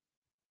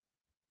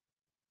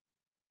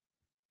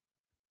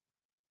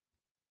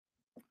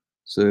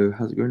 So,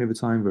 how's it going over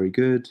time? Very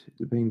good.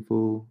 Is it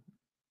painful?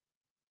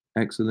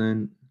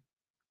 Excellent.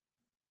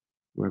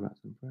 Whereabouts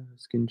in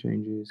breast? Skin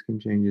changes. Skin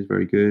changes.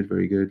 Very good.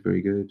 Very good.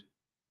 Very good.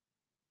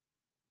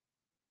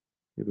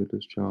 Liver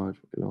discharge.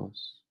 Weight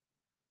loss.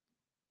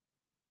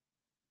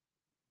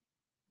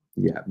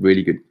 Yeah,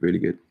 really good. Really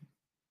good.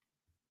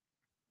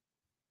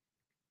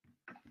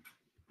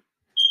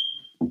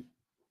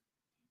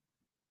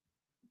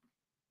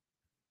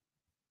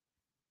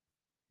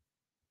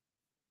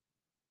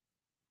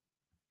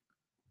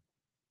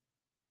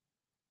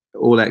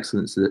 All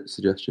excellent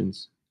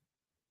suggestions.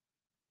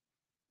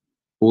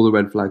 All the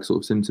red flag sort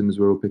of symptoms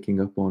we're all picking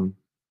up on,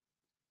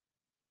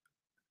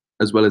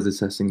 as well as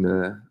assessing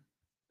the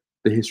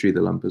history of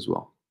the lump as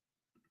well.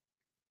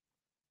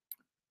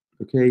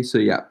 Okay, so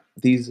yeah,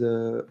 these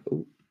oh,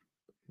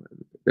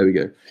 there we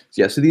go.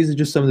 So yeah, so these are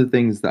just some of the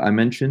things that I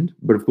mentioned,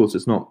 but of course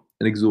it's not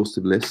an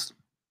exhaustive list.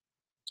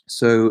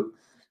 So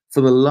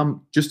for the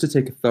lump, just to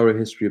take a thorough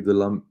history of the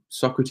lump,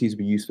 Socrates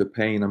we use for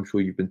pain. I'm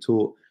sure you've been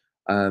taught.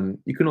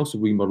 You can also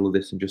remodel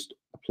this and just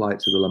apply it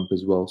to the lump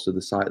as well. So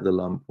the site of the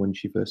lump, when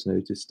she first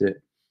noticed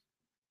it,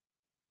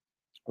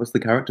 what's the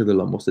character of the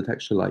lump? What's the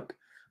texture like?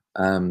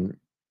 Um,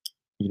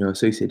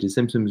 associated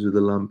symptoms with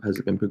the lump. Has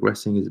it been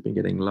progressing? Has it been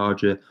getting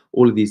larger?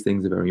 All of these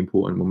things are very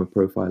important when we're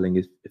profiling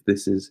if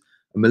this is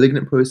a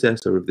malignant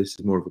process or if this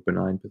is more of a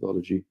benign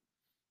pathology.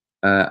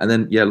 And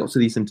then, yeah, lots of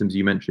these symptoms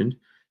you mentioned.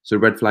 So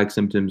red flag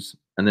symptoms,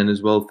 and then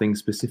as well things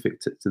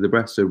specific to the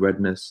breast. So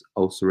redness,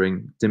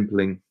 ulcering,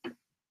 dimpling.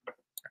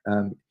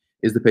 Um,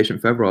 is the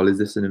patient febrile? Is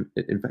this an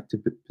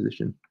infective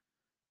position?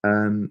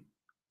 Um,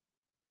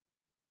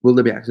 will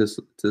there be access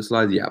to the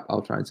slides? Yeah,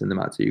 I'll try and send them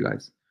out to you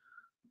guys.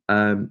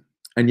 Um,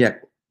 and yeah,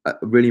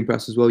 really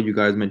impressed as well. You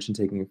guys mentioned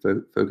taking a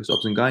focus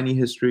obs and gynae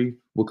history.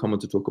 We'll come on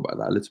to talk about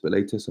that a little bit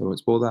later, so I won't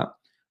spoil that.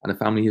 And a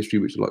family history,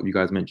 which a lot of you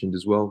guys mentioned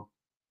as well.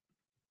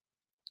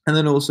 And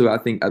then also, I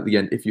think at the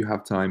end, if you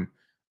have time,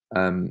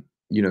 um,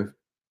 you know,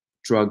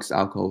 drugs,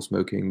 alcohol,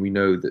 smoking. We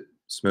know that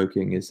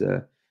smoking is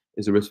a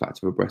risk factor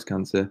for breast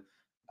cancer.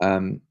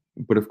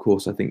 But of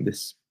course, I think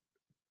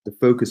the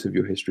focus of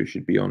your history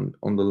should be on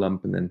the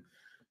lump and then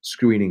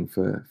screening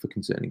for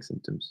concerning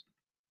symptoms.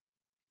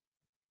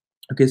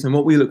 Okay, so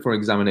what we look for in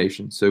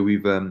examination. So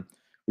we've done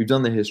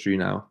the history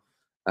now.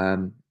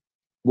 Um,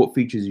 what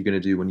features are you going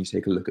to do when you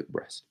take a look at the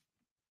breast?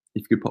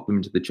 If you could pop them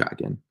into the chat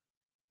again.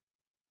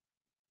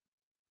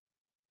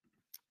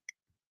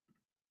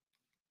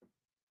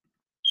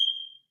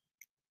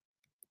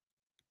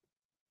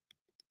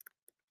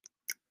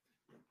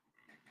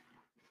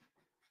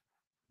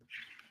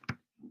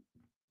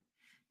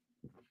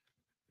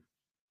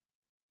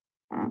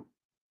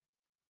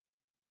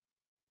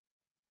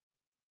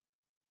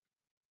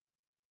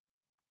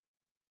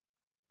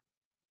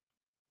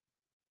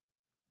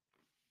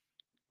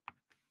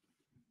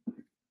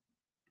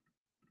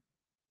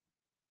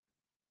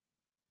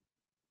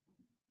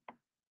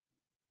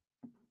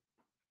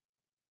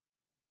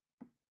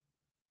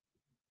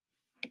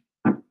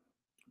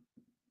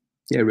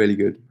 Yeah, really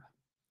good.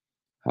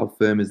 How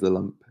firm is the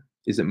lump?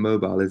 Is it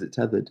mobile? Is it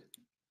tethered?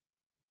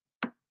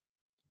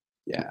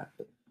 Yeah.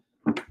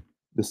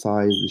 The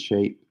size, the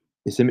shape,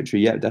 the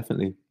symmetry. Yeah,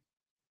 definitely.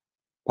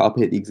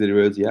 Palpate the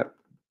axillary. Yep.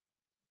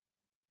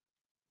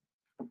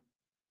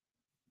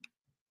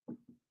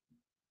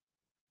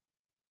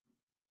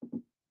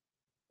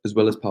 As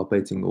well as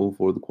palpating all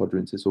four of the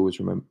quadrants, it's always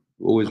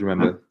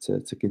remember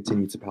to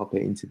continue to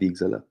palpate into the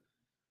axilla.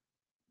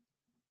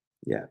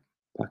 Yeah,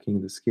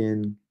 packing the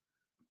skin,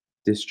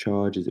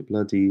 discharge, is it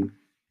bloody?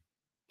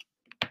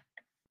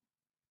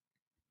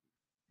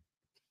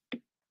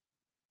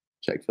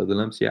 Check for the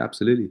lumps. Yeah,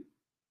 absolutely.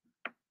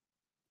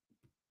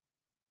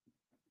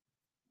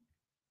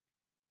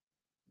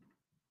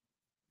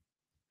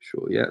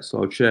 Sure. Yeah.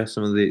 So I'll share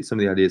some of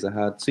the ideas I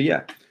had. So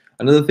yeah,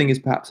 another thing is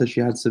perhaps that she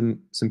had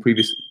some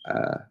previous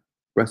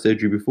breast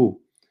surgery before.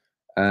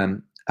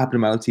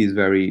 Abnormality is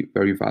very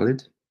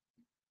valid.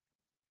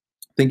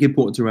 I think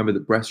important to remember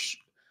that breasts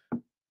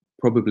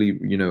probably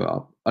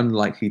are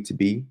unlikely to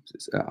be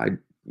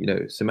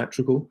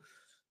symmetrical.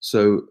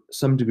 So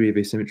some degree of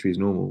asymmetry is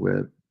normal.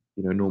 We're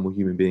normal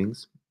human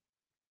beings.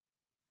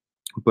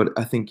 But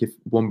I think if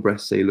one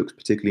breast say looks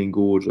particularly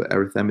engorged or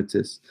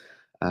erythematous,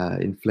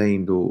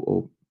 inflamed,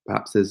 or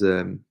perhaps there's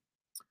a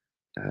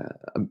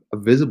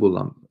visible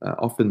lump.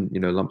 Often,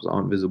 lumps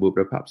aren't visible,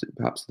 but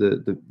perhaps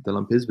the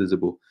lump is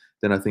visible.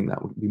 Then I think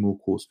that would be more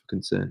cause for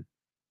concern.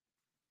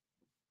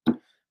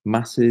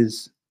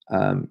 Masses,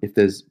 if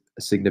there's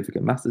a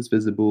significant mass that's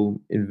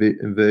visible,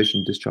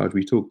 inversion, discharge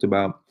we talked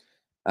about,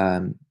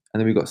 and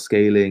then we've got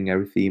scaling,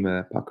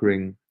 erythema,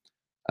 puckering.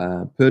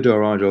 Per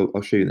d'orange,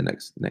 I'll show you in the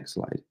next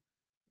slide.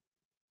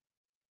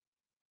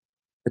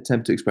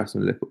 Attempt to express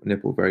on the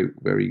nipple,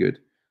 very good.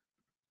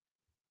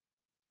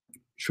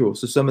 Sure.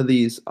 So some of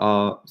these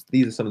are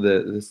some of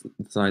the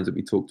signs that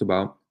we talked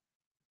about.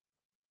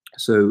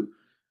 So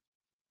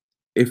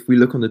if we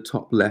look on the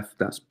top left,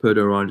 that's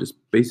orange. It's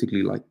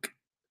basically like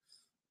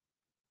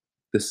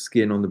the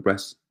skin on the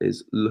breast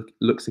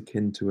looks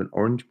akin to an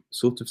orange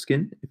sort of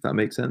skin, if that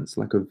makes sense,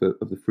 like of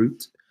the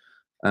fruit.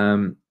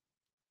 Um,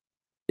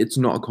 it's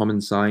not a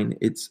common sign.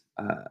 It's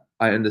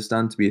I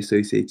understand to be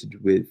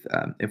associated with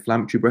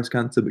inflammatory breast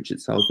cancer, which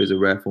itself is a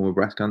rare form of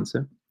breast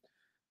cancer.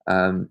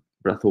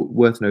 But I thought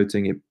worth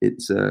noting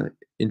it's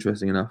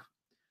interesting enough.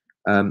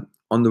 On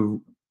the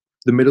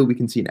middle, we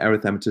can see an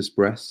erythematous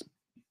breast.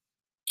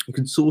 You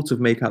can sort of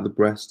make out the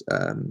breast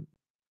on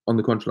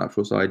the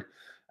contralateral side,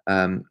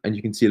 and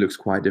you can see it looks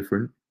quite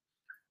different.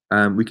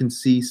 We can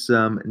see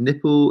some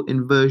nipple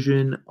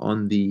inversion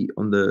on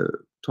the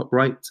top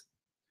right.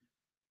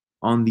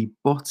 On the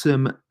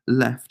bottom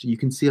left, you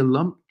can see a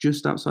lump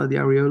just outside the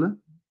areola.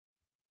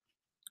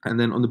 And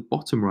then on the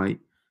bottom right,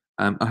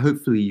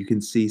 hopefully you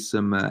can see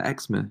some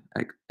eczema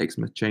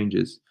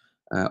changes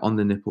on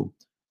the nipple.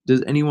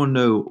 Does anyone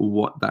know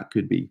what that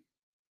could be?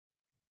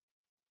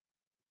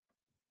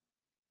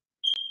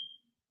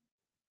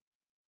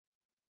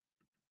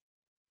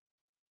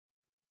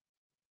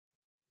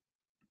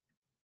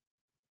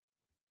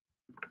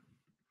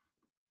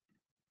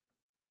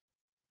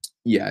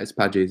 Yeah, it's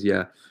Paget's.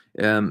 Yeah.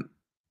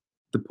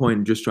 The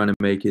point just trying to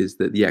make is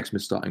that the eczema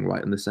is starting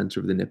right in the center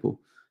of the nipple.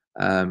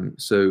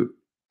 So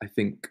I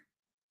think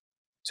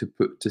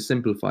to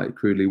simplify it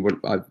crudely, what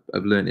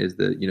I've learned is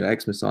that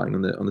eczema starting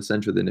on the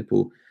center of the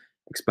nipple,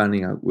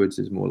 expanding outwards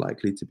is more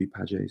likely to be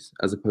Paget's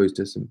as opposed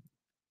to some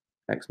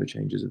eczema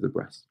changes of the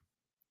breast.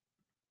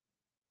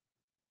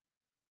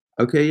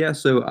 Okay, yeah.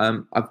 So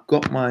I've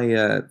got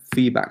my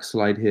feedback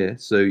slide here,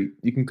 so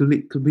you can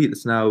complete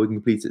this now. We can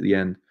complete it at the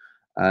end.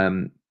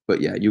 But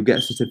yeah, you'll get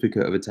a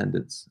certificate of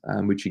attendance,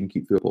 which you can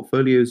keep for your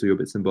portfolios or your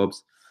bits and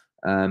bobs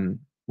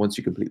once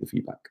you complete the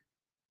feedback.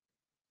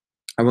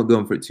 I won't go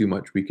on for it too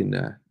much. We can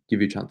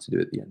give you a chance to do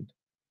it at the end.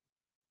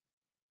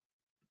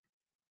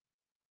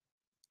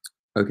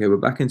 Okay, we're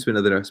back into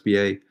another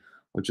SBA.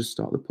 I'll just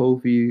start the poll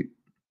for you.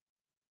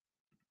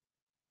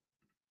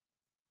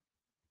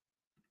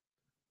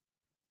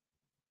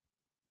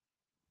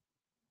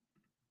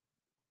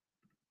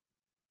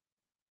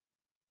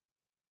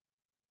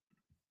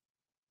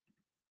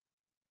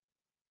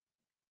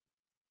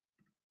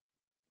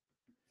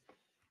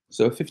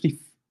 So a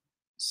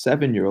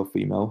 57-year-old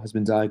female has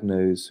been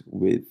diagnosed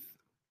with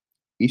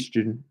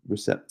estrogen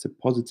receptor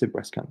positive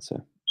breast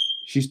cancer.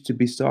 She's to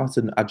be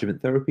started on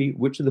adjuvant therapy.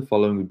 Which of the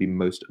following would be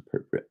most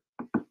appropriate?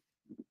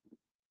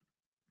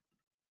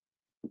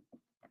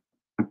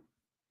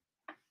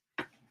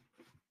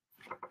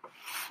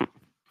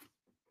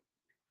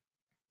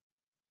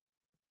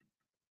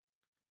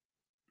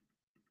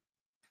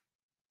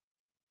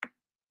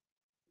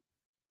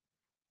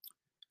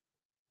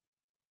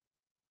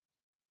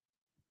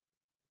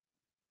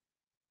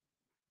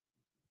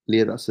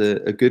 Leah, that's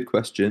a good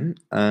question.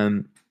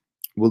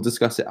 We'll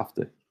discuss it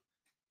after.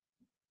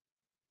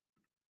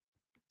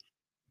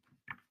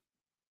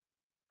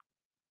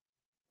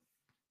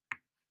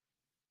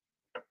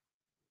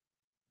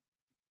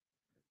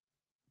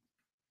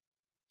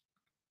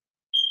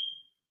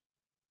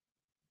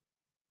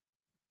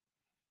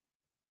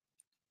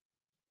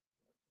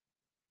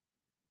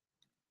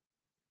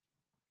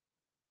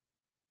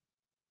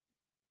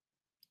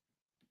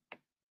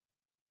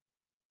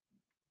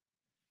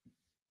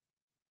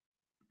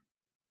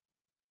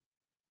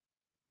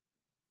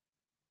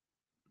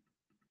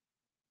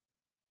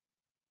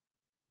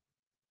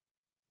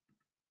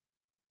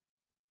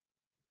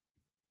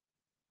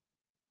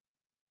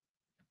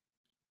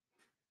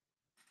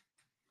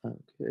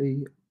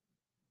 Okay.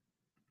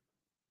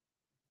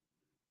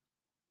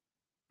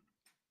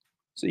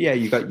 So yeah,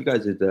 you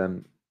guys did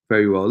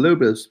very well. A little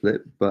bit of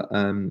split, but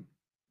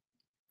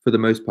for the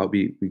most part,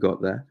 we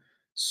got there.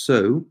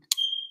 So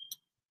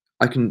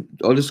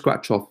I'll just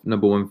scratch off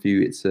number one for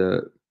you. It's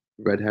a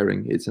red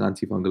herring. It's an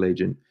antifungal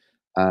agent.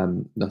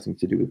 Nothing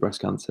to do with breast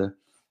cancer.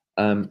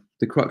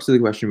 The crux of the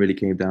question really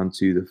came down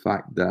to the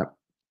fact that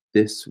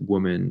this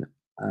woman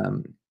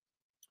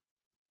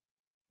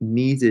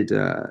needed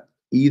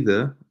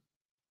either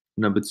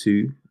number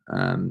two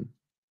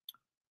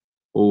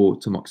or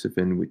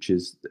tamoxifen, which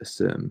is a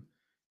SERM.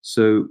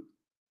 So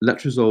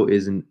letrozole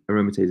is an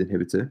aromatase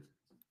inhibitor.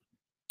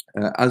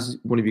 As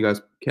one of you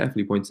guys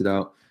carefully pointed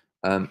out,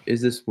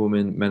 is this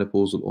woman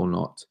menopausal or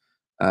not?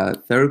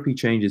 Therapy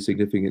changes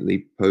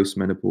significantly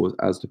post-menopause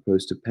as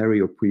opposed to peri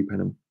or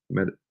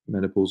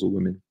pre-menopausal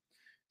women.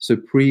 So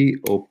pre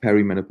or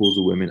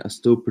perimenopausal women are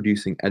still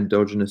producing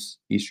endogenous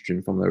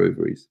estrogen from their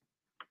ovaries.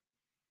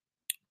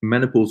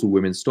 Menopausal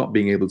women stop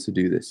being able to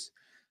do this.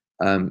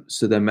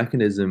 So their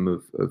mechanism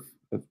of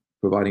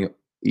providing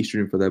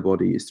estrogen for their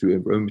body is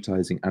through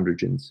aromatizing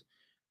androgens.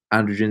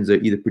 Androgens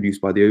are either produced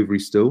by the ovary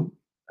still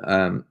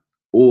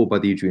or by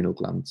the adrenal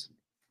glands.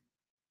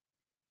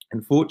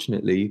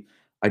 Unfortunately,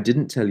 I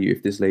didn't tell you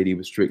if this lady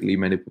was strictly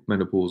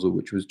menopausal,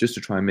 which was just to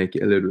try and make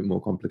it a little bit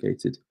more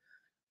complicated.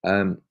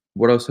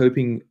 what I was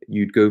hoping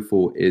you'd go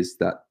for is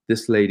that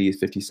this lady is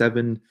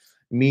 57.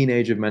 Mean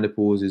age of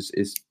menopause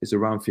is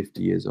around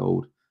 50 years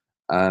old.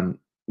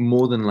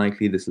 More than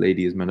likely, this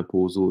lady is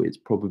menopausal. It's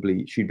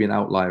probably she'd be an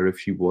outlier if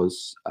she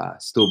was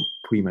still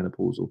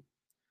premenopausal.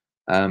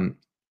 And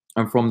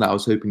from that, I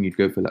was hoping you'd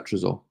go for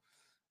letrozole.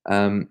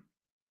 Um,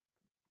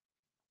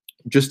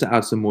 just to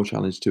add some more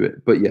challenge to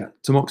it. But yeah,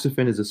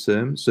 tamoxifen is a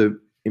SERM. So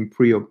in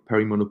pre or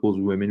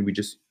perimenopausal women, we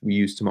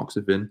use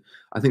tamoxifen.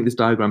 I think this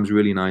diagram is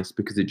really nice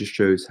because it just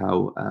shows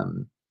how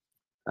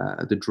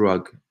the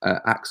drug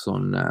acts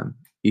on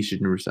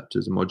estrogen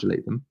receptors and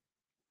modulate them.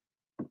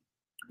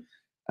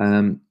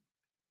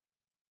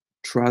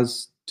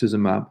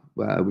 Trastuzumab,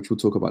 which we'll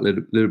talk about a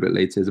little bit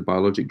later, is a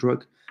biologic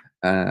drug.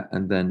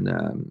 And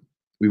then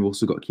we've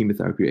also got a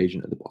chemotherapy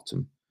agent at the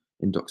bottom,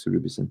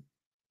 indoxorubicin.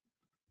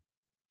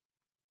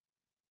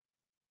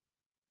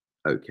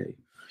 Okay,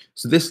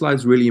 so this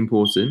slide's really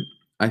important.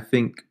 I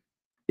think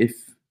if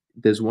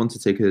there's one to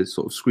take a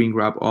sort of screen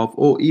grab of,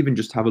 or even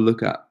just have a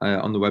look at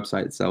on the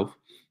website itself,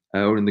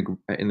 or in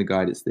the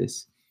guide, it's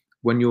this.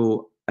 When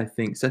you're, I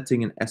think,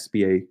 setting an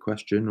SBA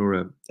question or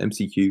a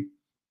MCQ,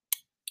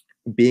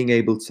 being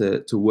able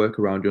to work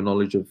around your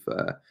knowledge of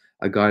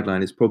a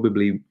guideline is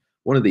probably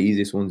one of the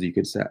easiest ones you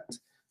could set.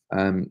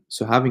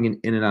 So having an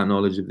in and out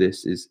knowledge of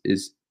this is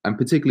and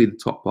particularly the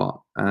top part.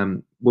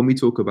 When we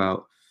talk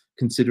about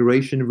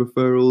consideration of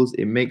referrals,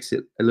 it makes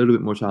it a little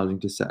bit more challenging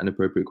to set an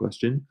appropriate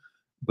question.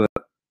 But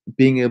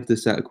being able to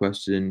set a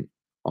question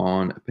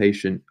on a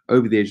patient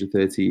over the age of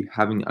 30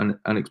 having an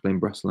unexplained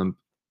breast lump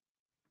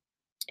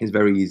is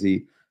very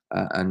easy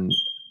and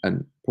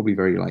probably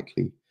very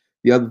likely.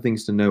 The other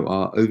things to note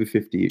are over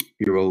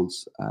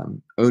 50-year-olds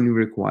only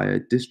require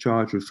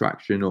discharge,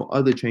 retraction, or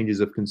other changes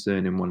of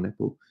concern in one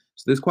nipple.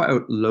 So there's quite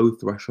a low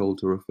threshold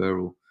to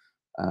referral,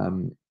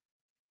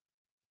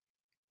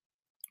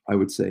 I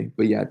would say.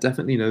 But yeah,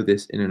 definitely know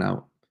this in and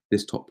out,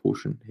 this top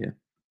portion here.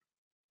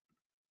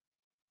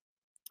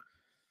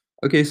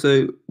 Okay,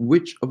 so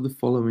which of the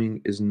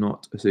following is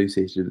not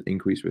associated with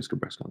increased risk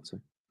of breast cancer?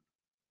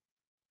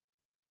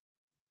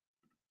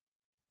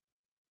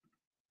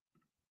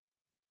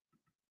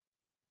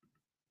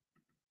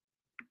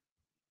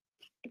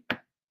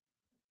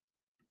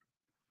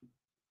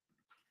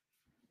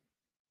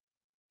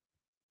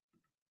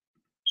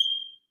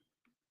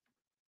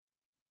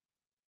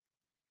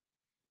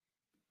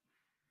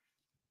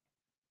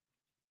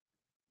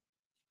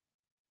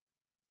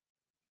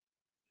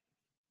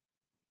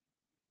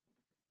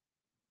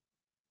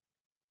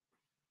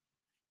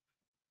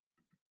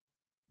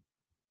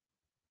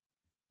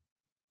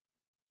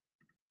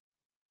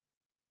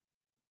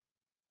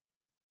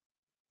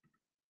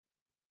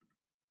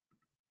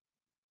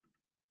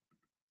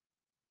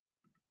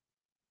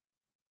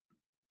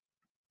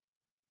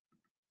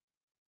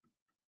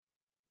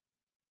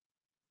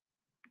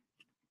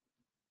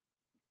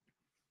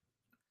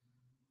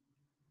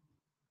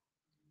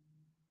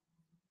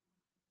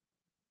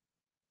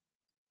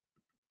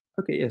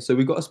 Okay, yeah, so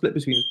we've got a split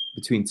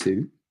between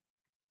two.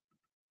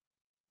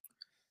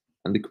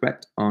 And the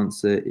correct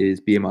answer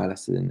is BMI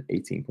less than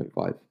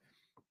 18.5.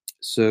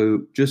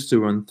 So just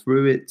to run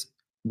through it,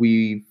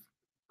 we've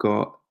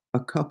got a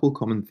couple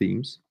common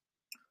themes.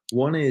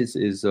 One is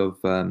of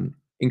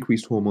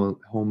increased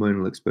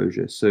hormonal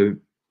exposure. So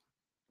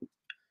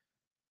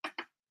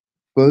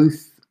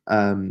both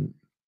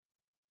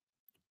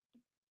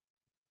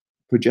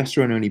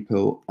progesterone-only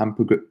pill and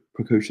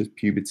precocious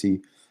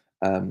puberty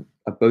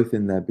are both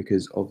in there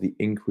because of the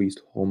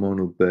increased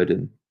hormonal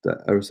burden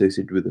that are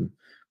associated with them.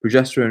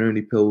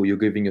 Progesterone-only pill, you're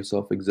giving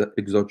yourself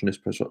exogenous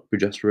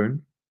progesterone.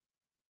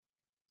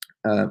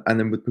 And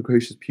then with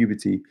precocious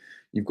puberty,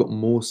 you've got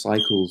more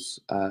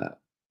cycles,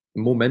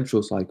 more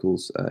menstrual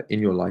cycles in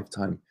your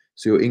lifetime.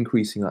 So you're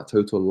increasing that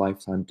total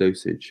lifetime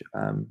dosage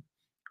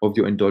of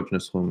your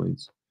endogenous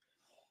hormones.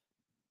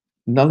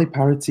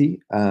 Nulliparity,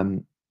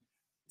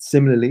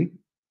 similarly,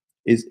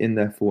 is in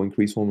there for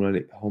increased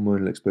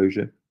hormonal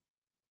exposure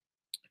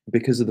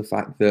because of the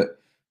fact that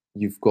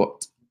you've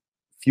got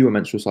fewer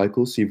menstrual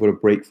cycles. So you've got a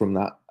break from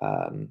that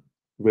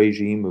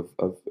regime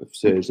of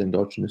surged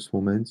endogenous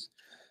hormones.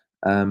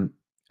 And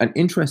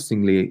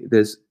interestingly,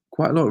 there's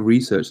quite a lot of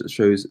research that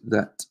shows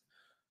that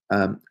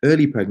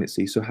early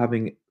pregnancy, so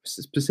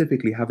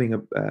specifically having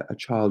a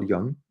child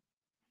young,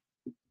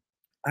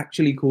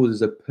 actually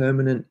causes a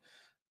permanent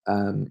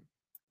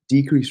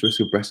decreased risk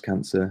of breast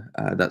cancer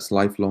that's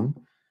lifelong.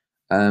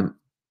 And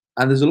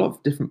there's a lot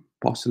of different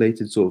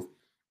postulated sort of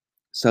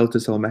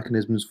cell-to-cell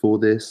mechanisms for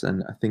this,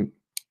 and I think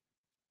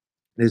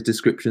there's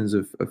descriptions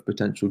of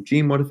potential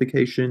gene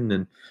modification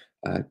and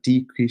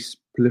decreased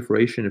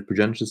proliferation of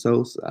progenitor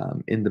cells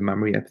in the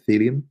mammary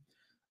epithelium.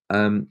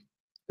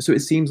 So it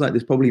seems like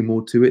there's probably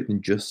more to it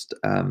than just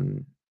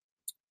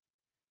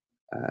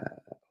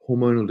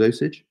hormonal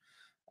dosage.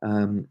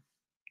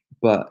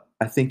 But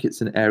I think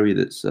it's an area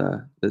that's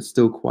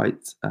still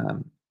quite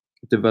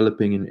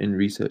developing in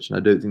research, and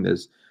I don't think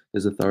there's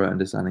a thorough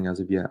understanding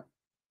as of yet.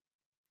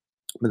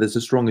 But there's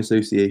a strong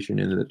association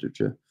in the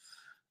literature.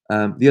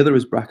 The other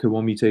is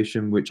BRCA1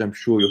 mutation, which I'm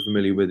sure you're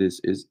familiar with,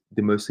 is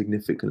the most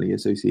significantly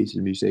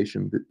associated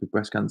mutation with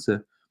breast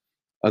cancer.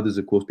 Others,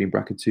 of course, being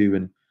BRCA2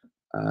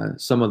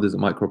 and some others that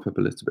might crop up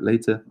a little bit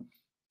later.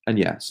 And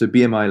yeah, so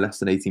BMI less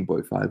than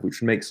 18.5,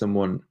 which would make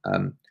someone,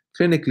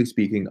 clinically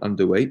speaking,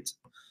 underweight.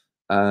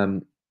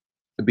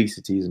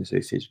 Obesity is an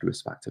associated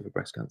risk factor for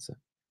breast cancer.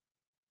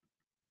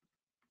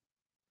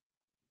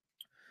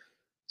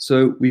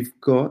 So we've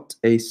got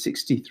a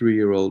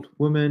 63-year-old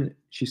woman.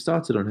 She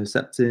started on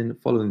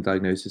Herceptin following the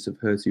diagnosis of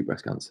HER2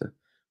 breast cancer.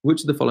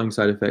 Which of the following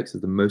side effects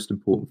is the most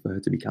important for her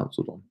to be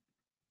counseled on?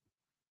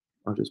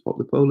 I'll just pop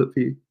the poll up for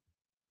you.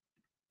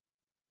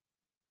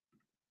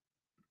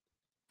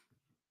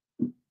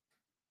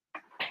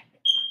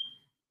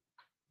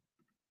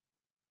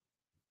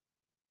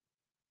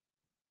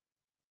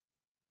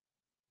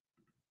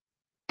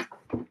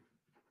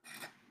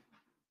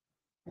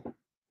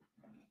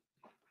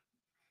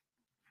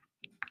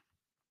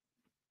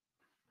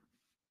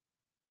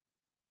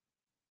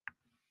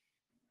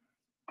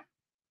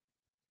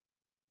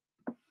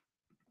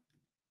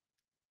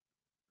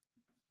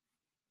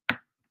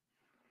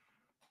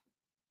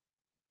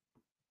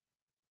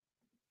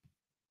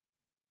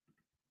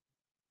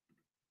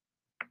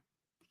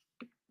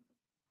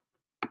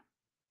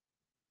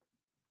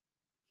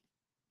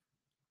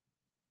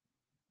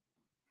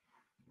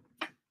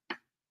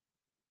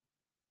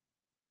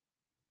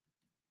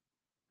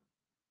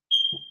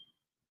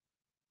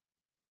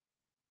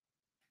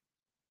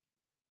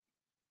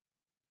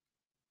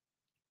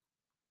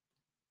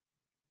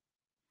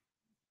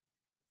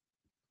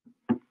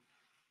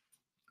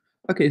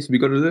 Okay, so we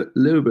got a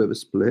little bit of a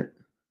split.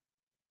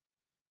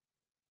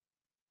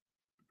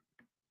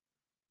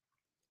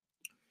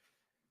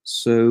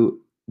 So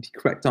the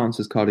correct answer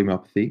is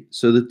cardiomyopathy.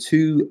 So the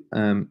two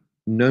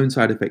known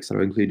side effects that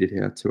are included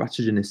here are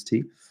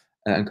teratogenicity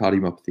and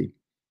cardiomyopathy.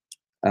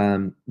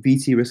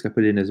 VT risk I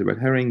put in as a red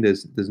herring.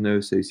 There's no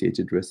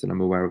associated risk that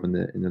I'm aware of in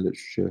the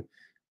literature.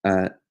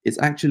 It's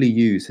actually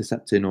used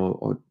Herceptin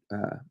or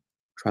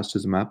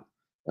trastuzumab,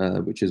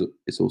 which is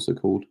it's also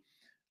called,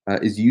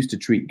 is used to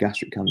treat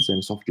gastric cancer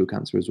and esophageal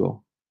cancer as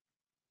well.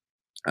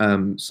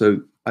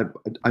 So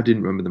I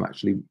didn't remember them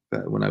actually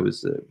when I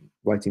was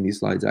writing these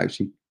slides.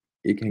 Actually,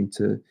 it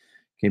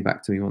came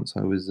back to me once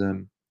I was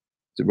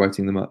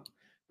writing them up.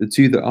 The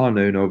two that are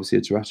known are obviously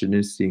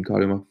teratogenicity and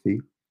cardiomyopathy,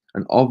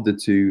 and of the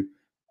two,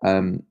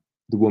 the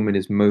woman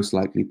is most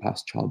likely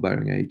past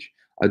childbearing age.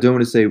 I don't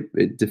want to say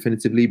it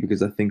definitively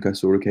because I think I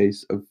saw a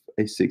case of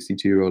a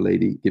 62-year-old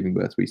lady giving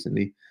birth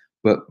recently,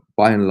 but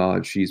by and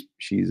large, she's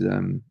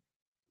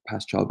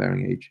past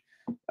childbearing age.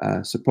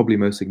 So probably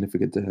most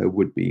significant to her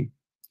would be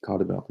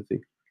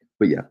cardiomyopathy.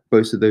 But yeah,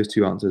 both of those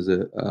two answers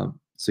are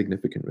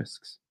significant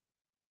risks.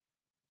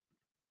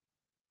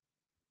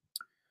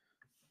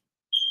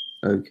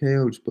 Okay,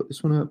 I'll just put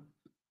this one up.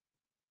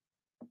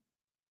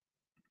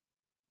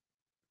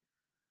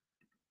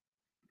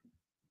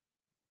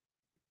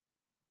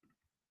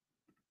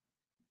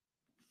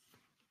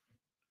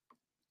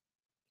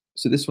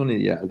 So this one,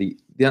 yeah, the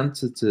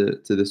answer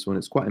to this one,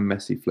 it's quite a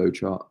messy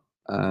flowchart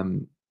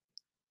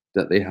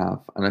that they have.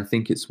 And I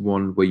think it's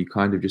one where you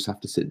kind of just have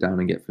to sit down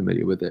and get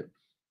familiar with it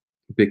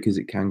because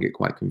it can get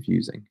quite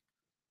confusing.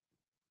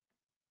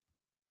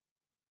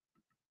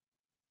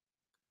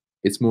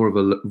 It's more of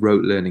a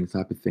rote learning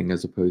type of thing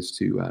as opposed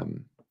to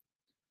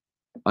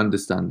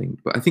understanding.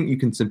 But I think you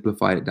can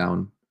simplify it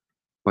down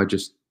by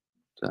just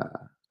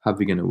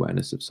having an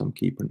awareness of some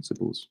key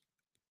principles.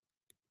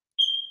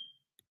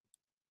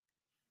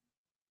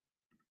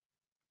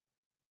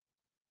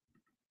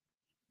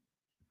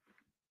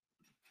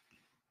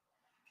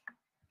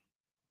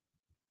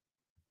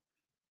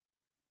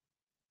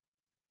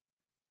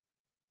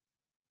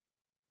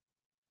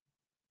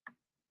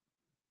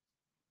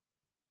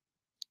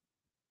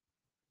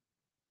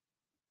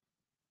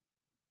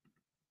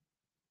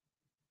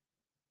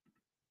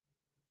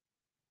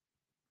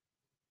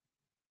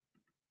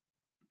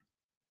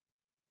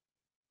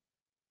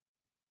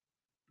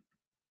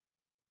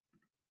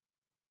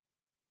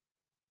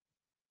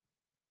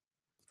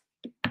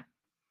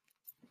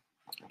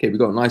 Okay, we've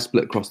got a nice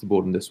split across the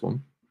board in this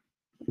one.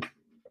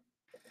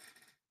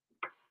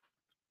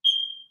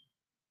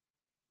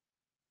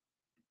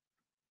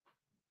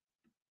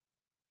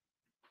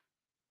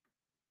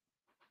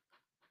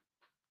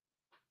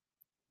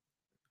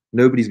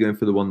 Nobody's going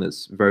for the one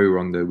that's very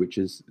wrong though, which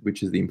is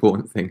the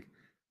important thing.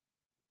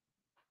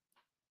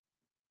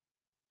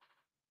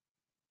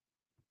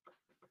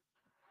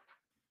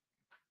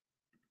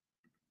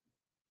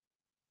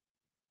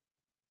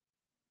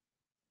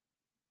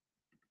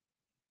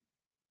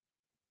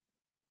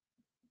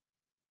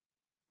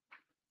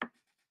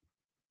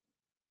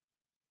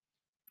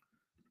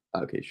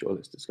 Okay, sure,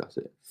 let's discuss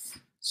it.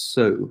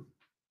 So,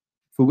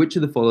 for which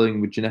of the following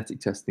would genetic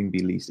testing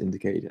be least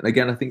indicated? And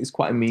again, I think it's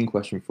quite a mean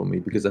question for me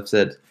because I've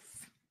said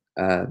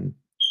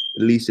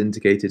least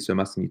indicated, so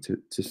I'm asking you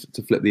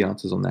to flip the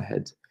answers on their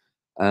head.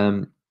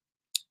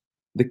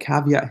 The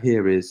caveat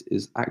here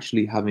is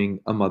actually having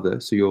a mother,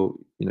 so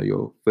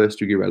your first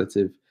degree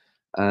relative,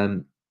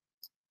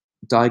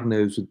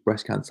 diagnosed with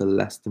breast cancer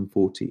less than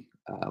 40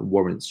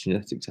 warrants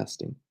genetic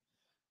testing.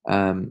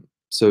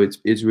 So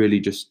it's really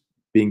just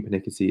being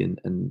pernickety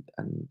and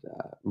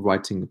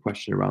writing the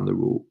question around the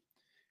rule.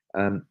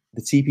 The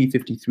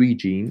TP53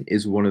 gene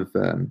is one of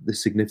the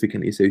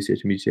significantly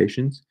associated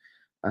mutations,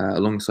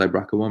 alongside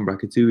BRCA1,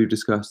 BRCA2 we've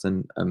discussed,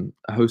 and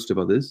a host of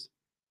others.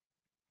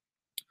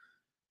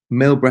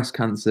 Male breast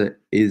cancer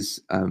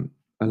is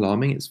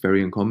alarming. It's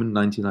very uncommon.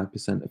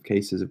 99% of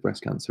cases of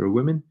breast cancer are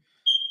women.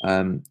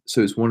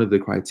 So it's one of the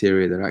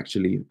criteria that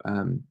actually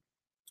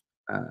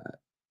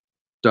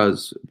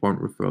does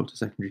warrant referral to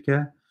secondary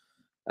care.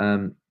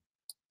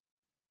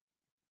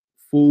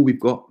 4, we've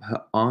got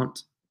her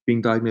aunt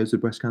being diagnosed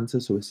with breast cancer,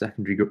 so a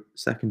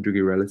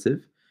second-degree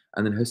relative,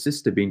 and then her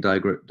sister being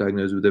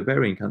diagnosed with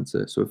ovarian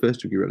cancer, so a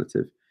first-degree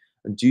relative.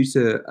 And due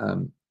to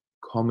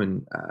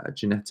common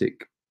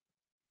genetic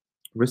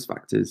risk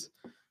factors,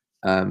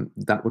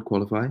 that would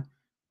qualify,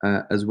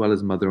 as well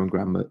as mother and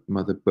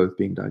grandmother both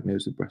being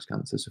diagnosed with breast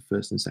cancer, so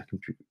first and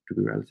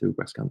second-degree relative with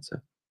breast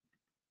cancer.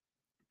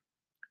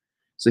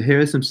 So here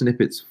are some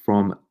snippets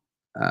from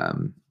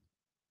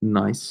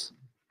NICE.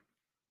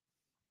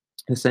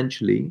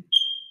 Essentially,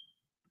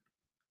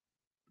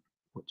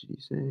 what did you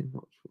say?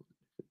 Not sure.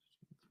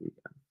 3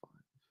 and 5.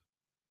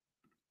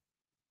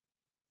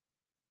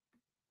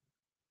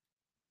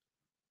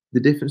 The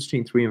difference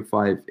between 3 and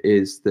 5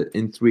 is that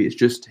in 3, it's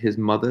just his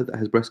mother that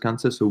has breast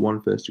cancer, so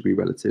one first-degree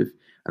relative,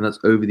 and that's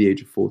over the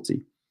age of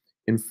 40.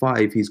 In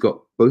 5, he's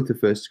got both a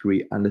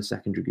first-degree and a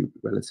second-degree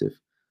relative.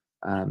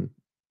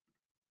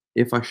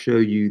 If I show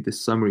you the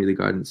summary of the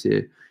guidance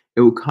here,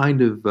 it will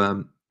kind of,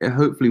 it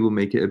hopefully will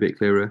make it a bit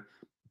clearer.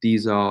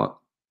 These are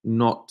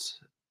not,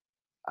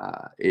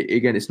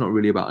 again, it's not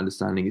really about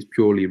understanding, it's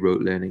purely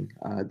rote learning,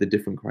 the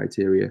different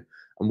criteria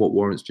and what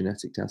warrants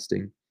genetic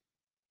testing.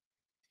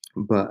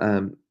 But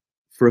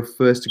for a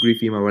first-degree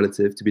female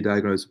relative to be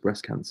diagnosed with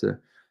breast cancer,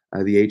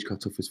 the age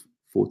cutoff is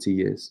 40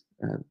 years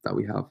that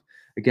we have.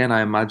 Again,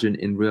 I imagine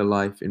in real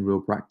life, in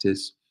real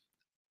practice,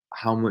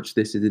 how much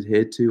this is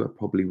adhered to,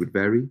 probably would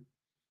vary.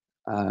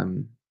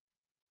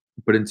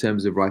 But in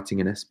terms of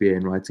writing an SBA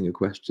and writing a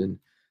question,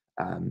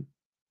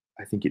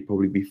 I think it'd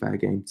probably be fair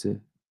game to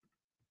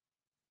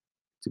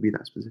be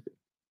that specific.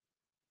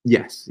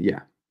 Yes,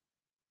 yeah.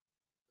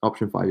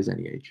 Option 5 is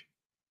any age.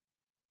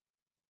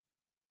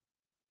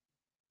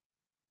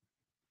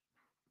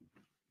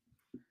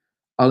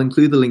 I'll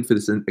include the link for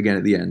this again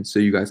at the end so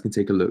you guys can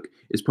take a look.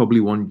 It's probably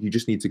one you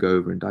just need to go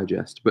over and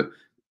digest. But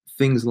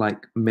things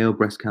like male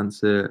breast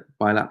cancer,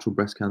 bilateral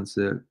breast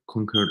cancer,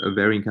 concurrent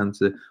ovarian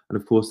cancer, and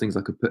of course things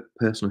like a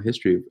personal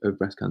history of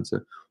breast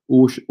cancer,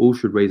 all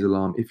should raise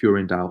alarm if you're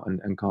in doubt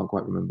and can't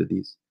quite remember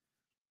these.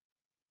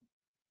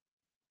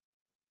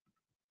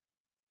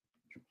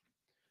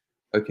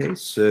 Okay,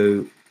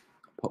 so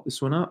pop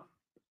this one up.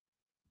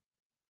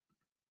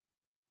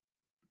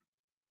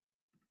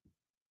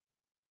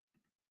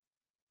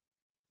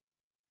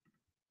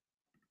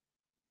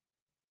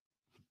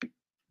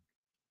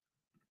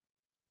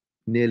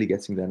 Nearly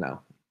getting there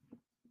now.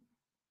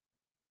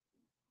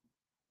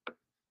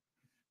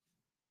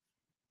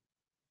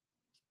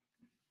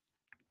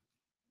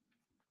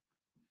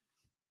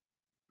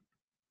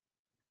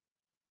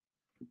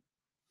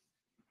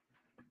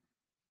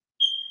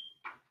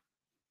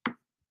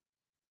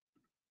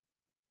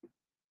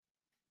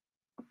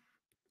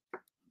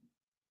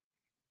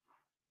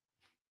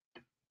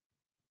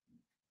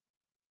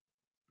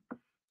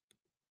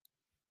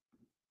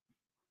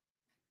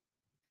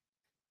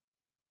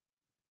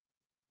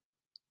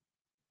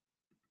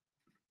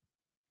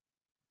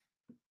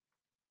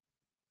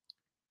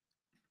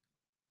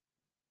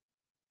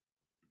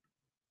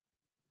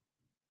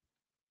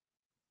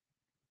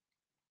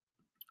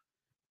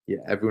 Yeah,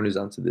 everyone who's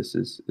answered this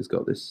has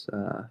got this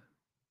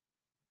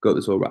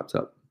all wrapped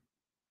up.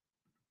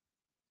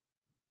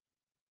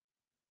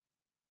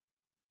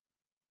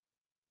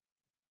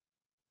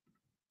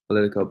 I'll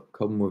let a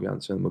couple more of you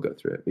answer and we'll go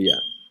through it. But yeah.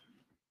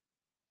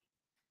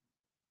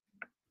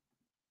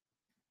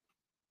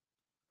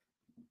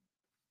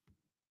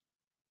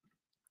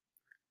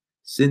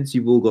 Since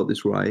you've all got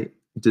this right,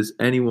 does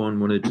anyone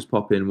want to just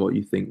pop in what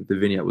you think the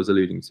vignette was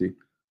alluding to?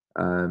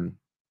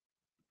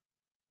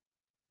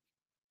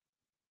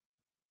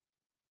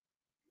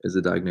 As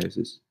a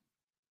diagnosis?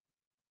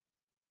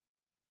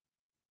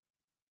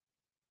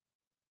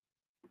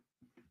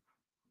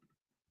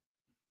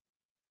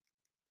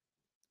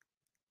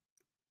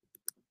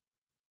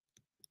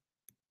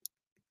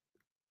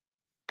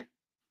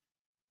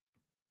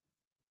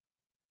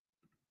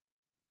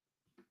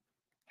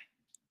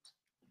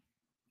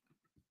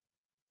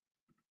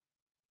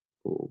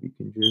 Or we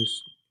can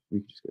just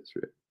go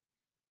through it.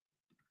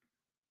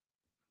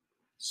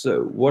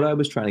 So what I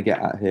was trying to get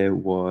at here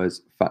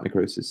was fat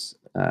necrosis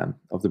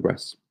of the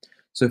breast.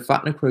 So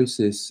fat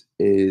necrosis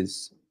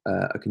is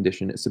a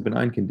condition. It's a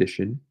benign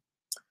condition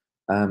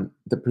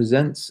that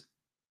presents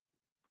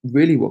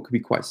really what could be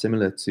quite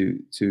similar to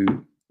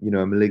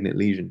a malignant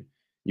lesion.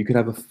 You could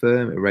have a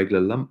firm,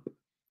 irregular lump,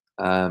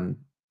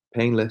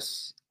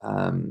 painless,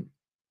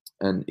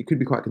 and it could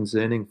be quite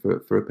concerning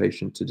for a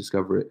patient to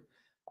discover it.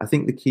 I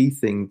think the key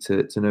thing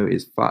to know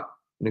is fat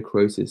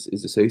necrosis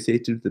is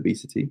associated with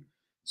obesity.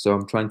 So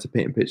I'm trying to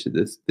paint a picture.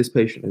 This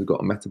patient has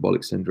got a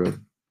metabolic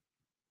syndrome,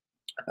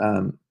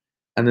 um,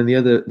 and then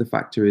the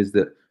factor is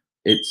that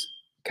it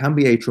can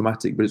be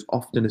atraumatic, but it's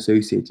often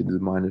associated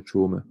with minor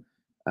trauma.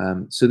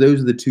 So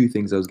those are the two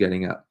things I was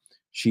getting at.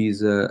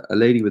 She's a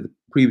lady with a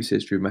previous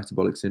history of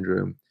metabolic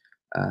syndrome,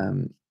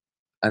 um,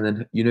 and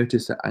then you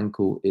notice her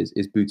ankle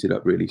is booted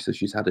up really, so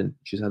she's had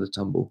a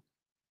tumble.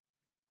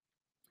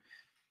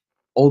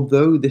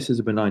 Although this is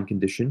a benign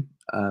condition,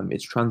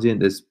 it's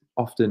transient. There's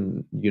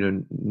often,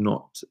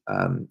 not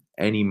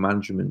any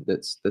management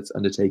that's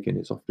undertaken.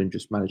 It's often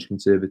just managed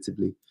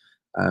conservatively.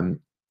 Um,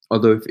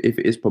 Although if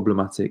it is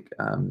problematic,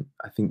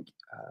 I think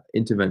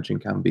intervention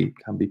can be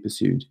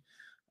pursued.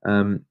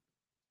 Um,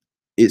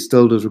 it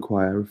still does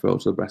require a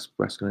referral to a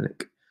breast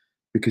clinic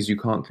because you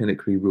can't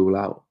clinically rule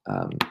out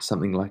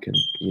something like an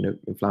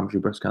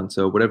inflammatory breast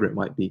cancer or whatever it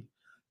might be.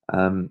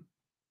 Um,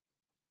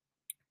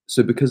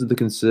 so because of the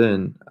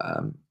concern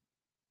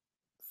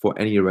for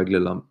any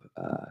irregular lump,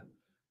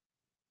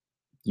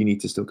 you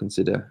need to still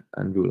consider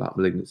and rule out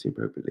malignancy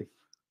appropriately.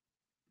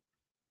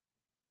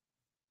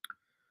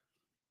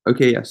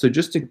 Okay, yeah, so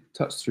just to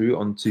touch through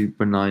onto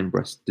benign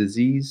breast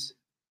disease,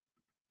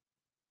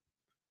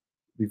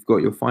 we've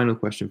got your final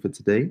question for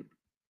today.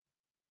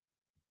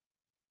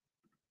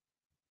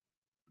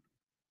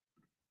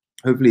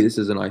 Hopefully this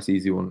is a nice,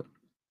 easy one.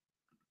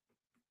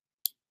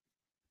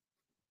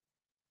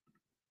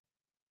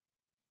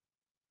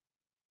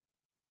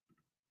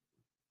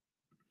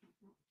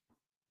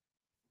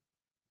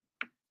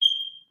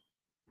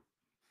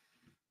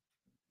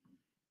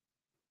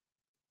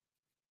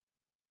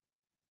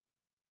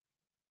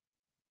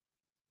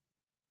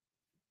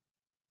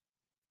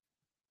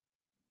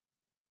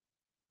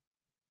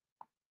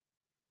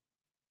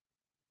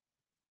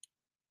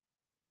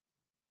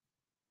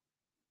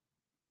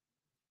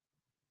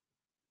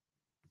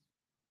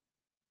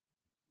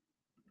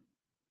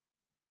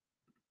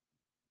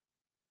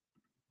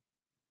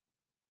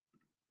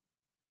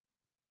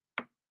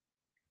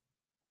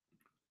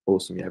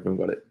 Awesome, yeah, everyone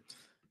got it.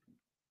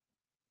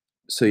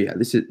 So yeah,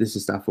 this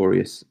is Staph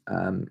aureus.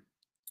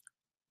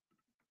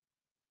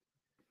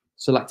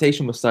 So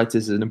lactation mastitis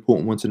is an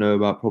important one to know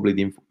about, probably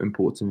the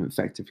important and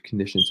effective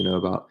condition to know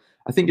about.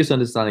 I think just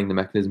understanding the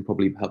mechanism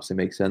probably helps it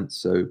make sense.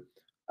 So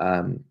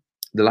the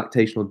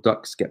lactational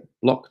ducts get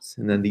blocked,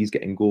 and then these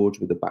get engorged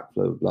with the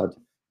backflow of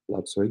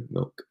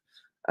milk.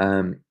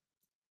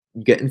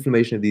 You get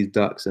inflammation of these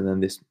ducts, and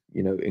then this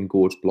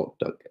engorged blocked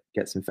duct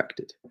gets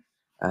infected,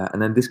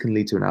 and then this can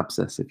lead to an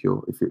abscess if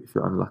you're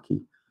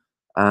unlucky.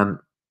 Um,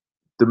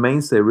 the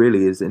mainstay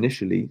really is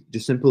initially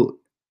just simple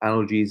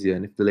analgesia,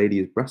 and if the lady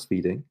is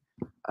breastfeeding,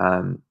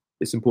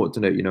 it's important to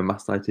note,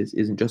 mastitis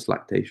isn't just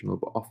lactational,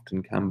 but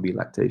often can be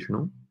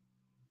lactational.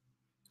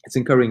 It's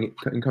encouraging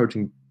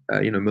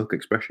milk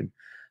expression,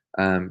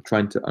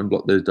 trying to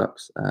unblock those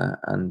ducts,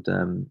 and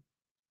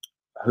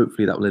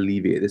hopefully that will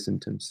alleviate the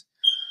symptoms.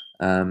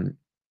 Um,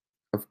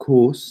 of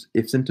course,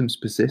 if symptoms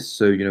persist,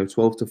 so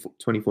 12 to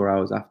 24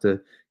 hours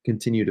after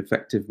continued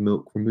effective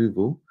milk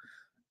removal,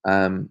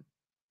 um,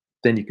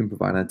 then you can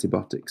provide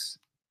antibiotics.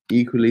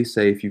 Equally,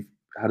 say if you've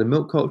had a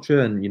milk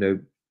culture and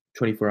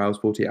 24 hours,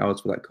 48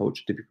 hours for that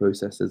culture to be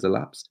processed has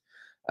elapsed,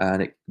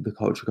 and the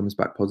culture comes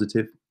back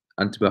positive,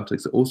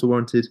 antibiotics are also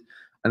warranted.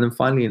 And then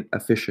finally, a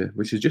fissure,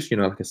 which is just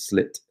like a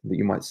slit that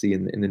you might see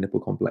in the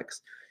nipple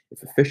complex.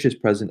 If a fissure is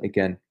present,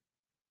 again,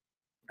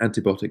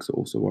 antibiotics are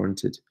also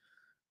warranted.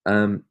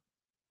 Um,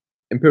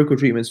 Empirical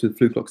treatments with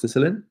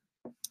flucloxacillin,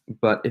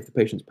 but if the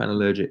patient's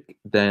pan-allergic,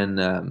 then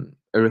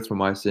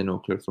erythromycin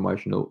or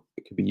clarithromycin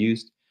it could be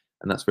used,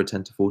 and that's for a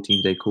 10 to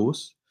 14-day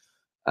course.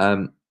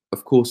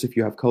 Of course, if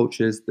you have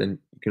cultures, then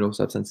you can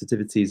also have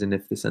sensitivities, and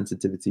if the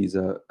sensitivities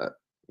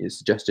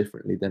suggest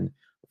differently, then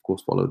of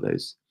course follow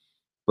those.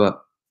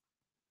 But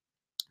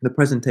the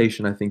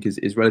presentation, I think,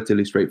 is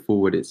relatively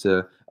straightforward. It's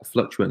a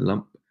fluctuant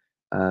lump.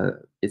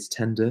 It's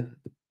tender.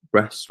 The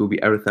breast will be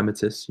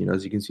erythematous,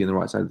 as you can see on the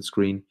right side of the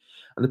screen,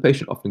 and the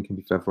patient often can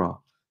be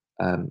febrile.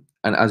 And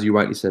as you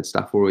rightly said,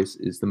 Staph aureus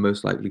is the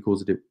most likely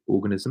causative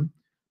organism.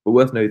 But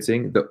worth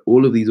noting that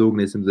all of these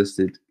organisms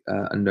listed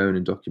are known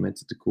and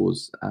documented to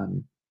cause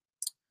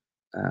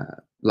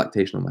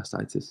lactational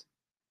mastitis.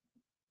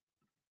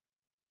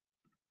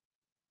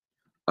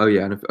 Oh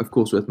yeah, and of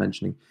course worth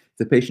mentioning, if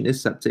the patient is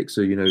septic,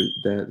 so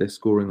they're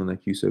scoring on their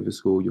Q-SOFA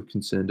score, you're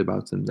concerned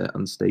about them, they're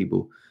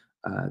unstable,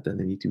 then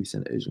they need to be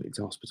sent urgently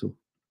to hospital.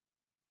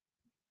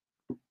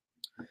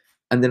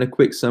 And then a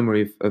quick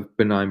summary of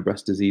benign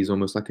breast disease,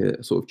 almost like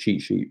a sort of cheat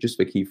sheet, just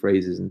for key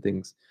phrases and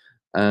things.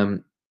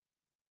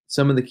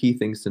 Some of the key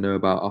things to know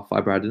about are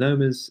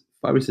fibroadenomas,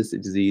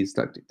 fibrocystic disease,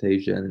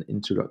 ductectasia, and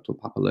intraductal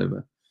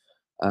papilloma.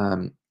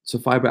 So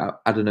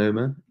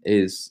fibroadenoma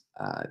is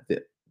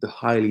the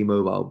highly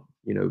mobile,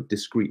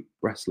 discrete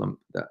breast lump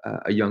that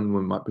a young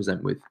woman might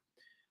present with.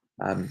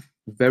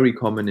 Very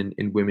common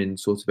in women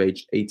sort of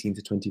aged 18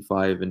 to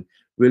 25, and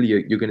really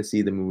you're going to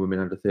see them in women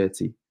under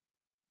 30.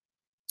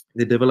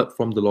 They develop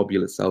from the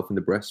lobule itself in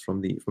the breast,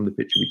 from the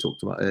picture we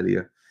talked about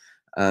earlier.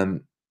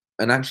 Um,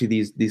 and actually,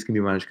 these can be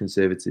managed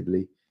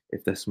conservatively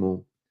if they're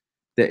small.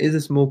 There is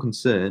a small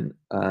concern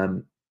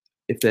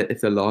if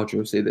they're larger,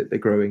 or say that they're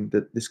growing,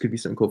 that this could be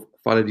something called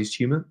Phyllodes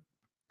tumor.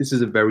 This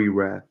is a very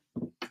rare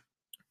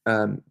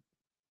um,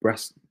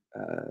 breast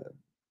uh,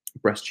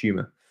 breast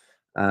tumor,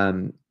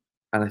 um,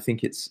 and I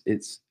think it's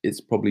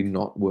probably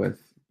not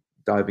worth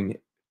diving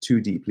too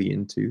deeply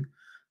into,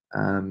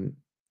 um,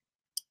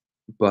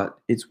 but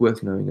it's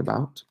worth knowing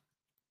about.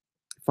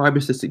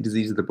 Fibrocystic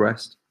disease of the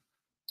breast.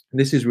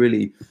 This is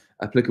really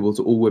applicable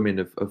to all women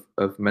of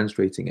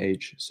menstruating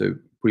age, so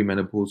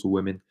premenopausal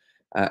women,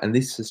 and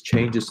this has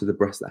changes to the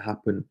breast that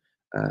happen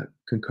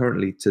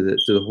concurrently to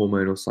the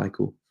hormonal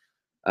cycle.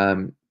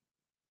 Um,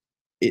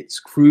 it's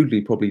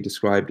crudely probably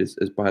described as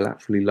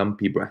bilaterally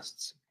lumpy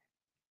breasts,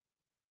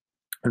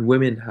 and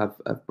women have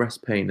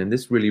breast pain, and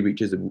this really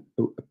reaches a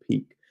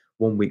peak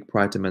 1 week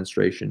prior to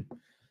menstruation.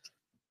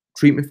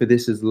 Treatment for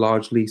this is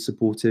largely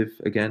supportive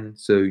again,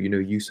 so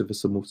use of a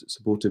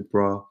supportive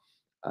bra,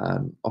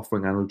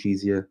 offering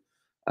analgesia.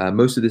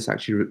 Most of this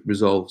actually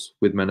resolves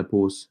with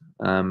menopause,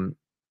 and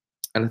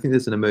I think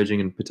there's an emerging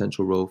and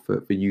potential role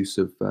for use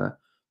of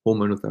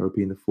hormonal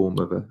therapy in the form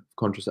of a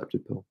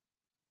contraceptive pill.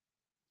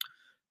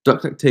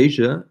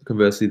 Ductectasia,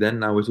 conversely, then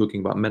now we're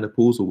talking about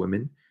menopausal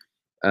women.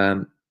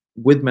 Um,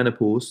 with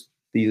menopause,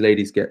 these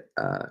ladies get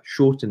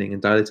shortening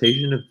and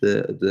dilatation of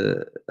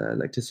the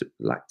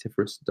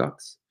lactiferous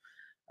ducts,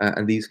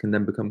 and these can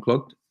then become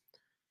clogged.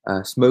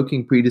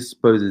 Smoking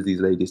predisposes these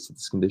ladies to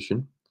this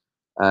condition.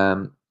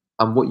 Um,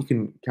 and what you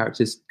can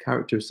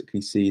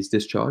characteristically see is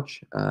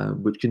discharge,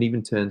 which can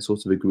even turn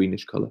sort of a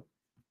greenish color.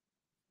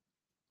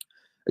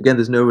 Again,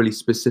 there's no really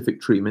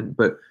specific treatment,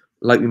 but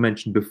like we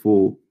mentioned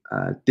before,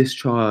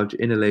 discharge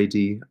in a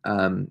lady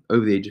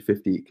over the age of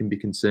 50 can be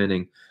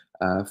concerning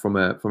from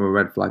a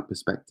red flag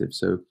perspective.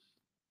 So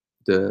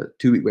the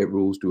 2 week wait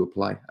rules do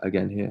apply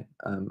again here,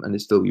 and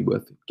it's still be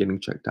worth getting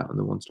checked out in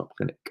the one-stop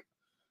clinic.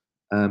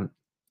 Um,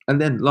 and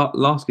then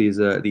lastly is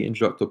the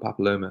introductal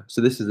papilloma.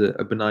 So this is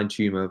a benign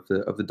tumor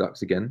of the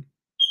ducts again,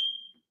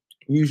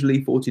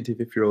 usually 40 to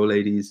 50-year-old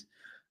ladies,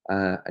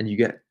 and you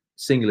get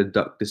singular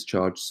duct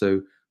discharge.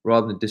 So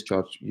rather than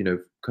discharge,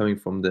 coming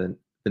from the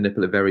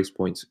nipple at various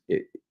points,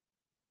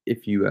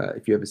 if you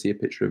ever see a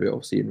picture of it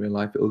or see it in real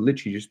life, it will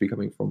literally just be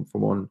coming from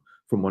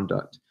one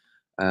duct.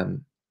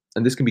 Um,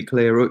 and this can be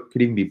clear, or it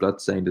could even be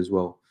blood stained as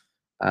well.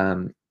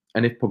 Um,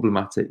 and if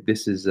problematic,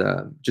 this is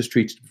just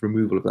treated for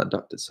removal of that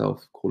duct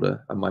itself, called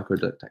a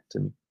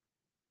microductectomy.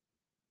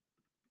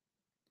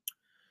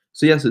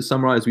 So yes, to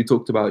summarize, we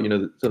talked about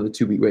some of the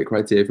 2 week wait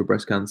criteria for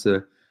breast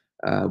cancer,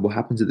 what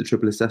happens at the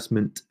triple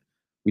assessment.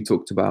 We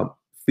talked about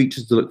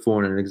features to look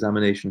for in an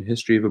examination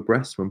history of a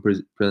breast when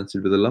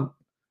presented with a lump,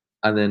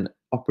 and then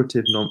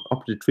operative,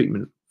 non-operative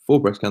treatment for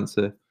breast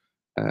cancer,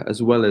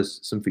 as well as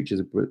some features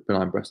of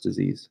benign breast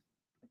disease.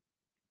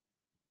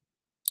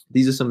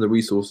 These are some of the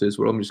resources.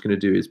 What I'm just going to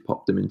do is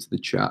pop them into the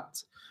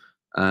chat.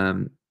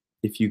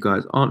 If you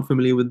guys aren't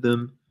familiar with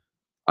them,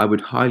 I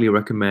would highly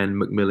recommend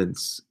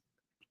Macmillan's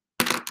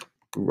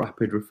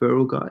Rapid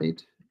Referral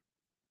Guide.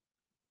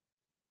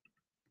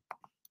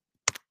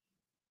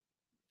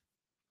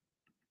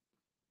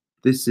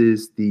 This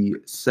is the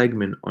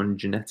segment on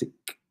genetic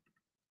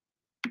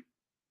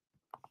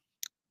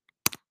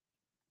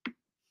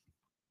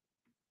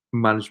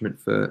management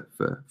for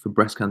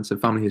breast cancer,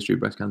 family history of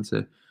breast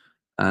cancer,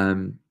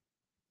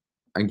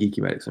 and Geeky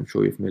Medics, I'm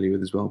sure you're familiar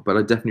with as well. But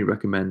I definitely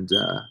recommend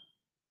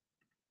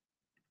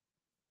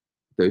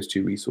those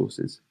two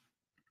resources.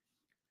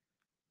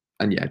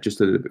 And yeah, just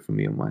a little bit from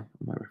me on my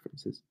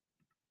references.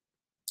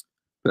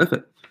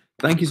 Perfect.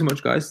 Thank you so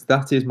much, guys.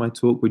 That is my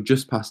talk. We're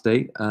just past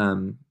 8.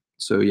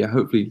 So yeah,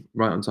 hopefully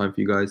right on time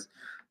for you guys.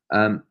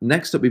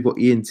 Next up, we've got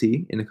ENT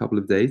in a couple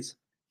of days.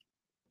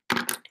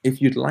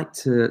 If you'd like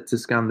to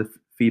scan the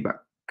feedback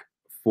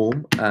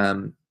form,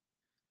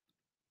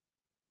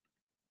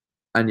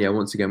 and yeah,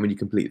 once again, when you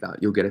complete that,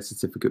 you'll get a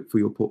certificate for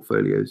your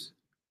portfolios,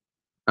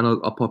 and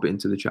I'll pop it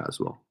into the chat as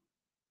well.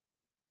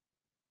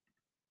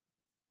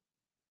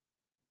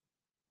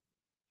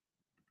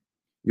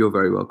 You're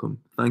very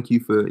welcome. Thank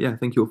you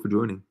all for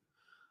joining.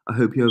 I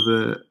hope you have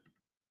a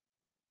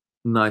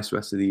nice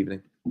rest of the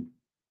evening.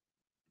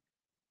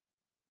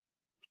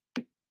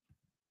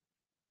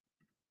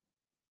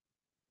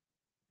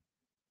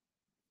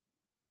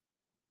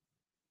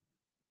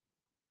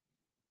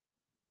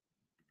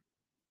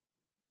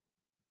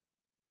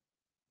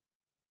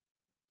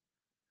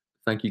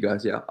 Thank you,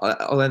 guys. Yeah,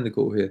 I'll end the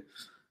call here.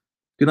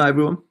 Good night,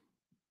 everyone.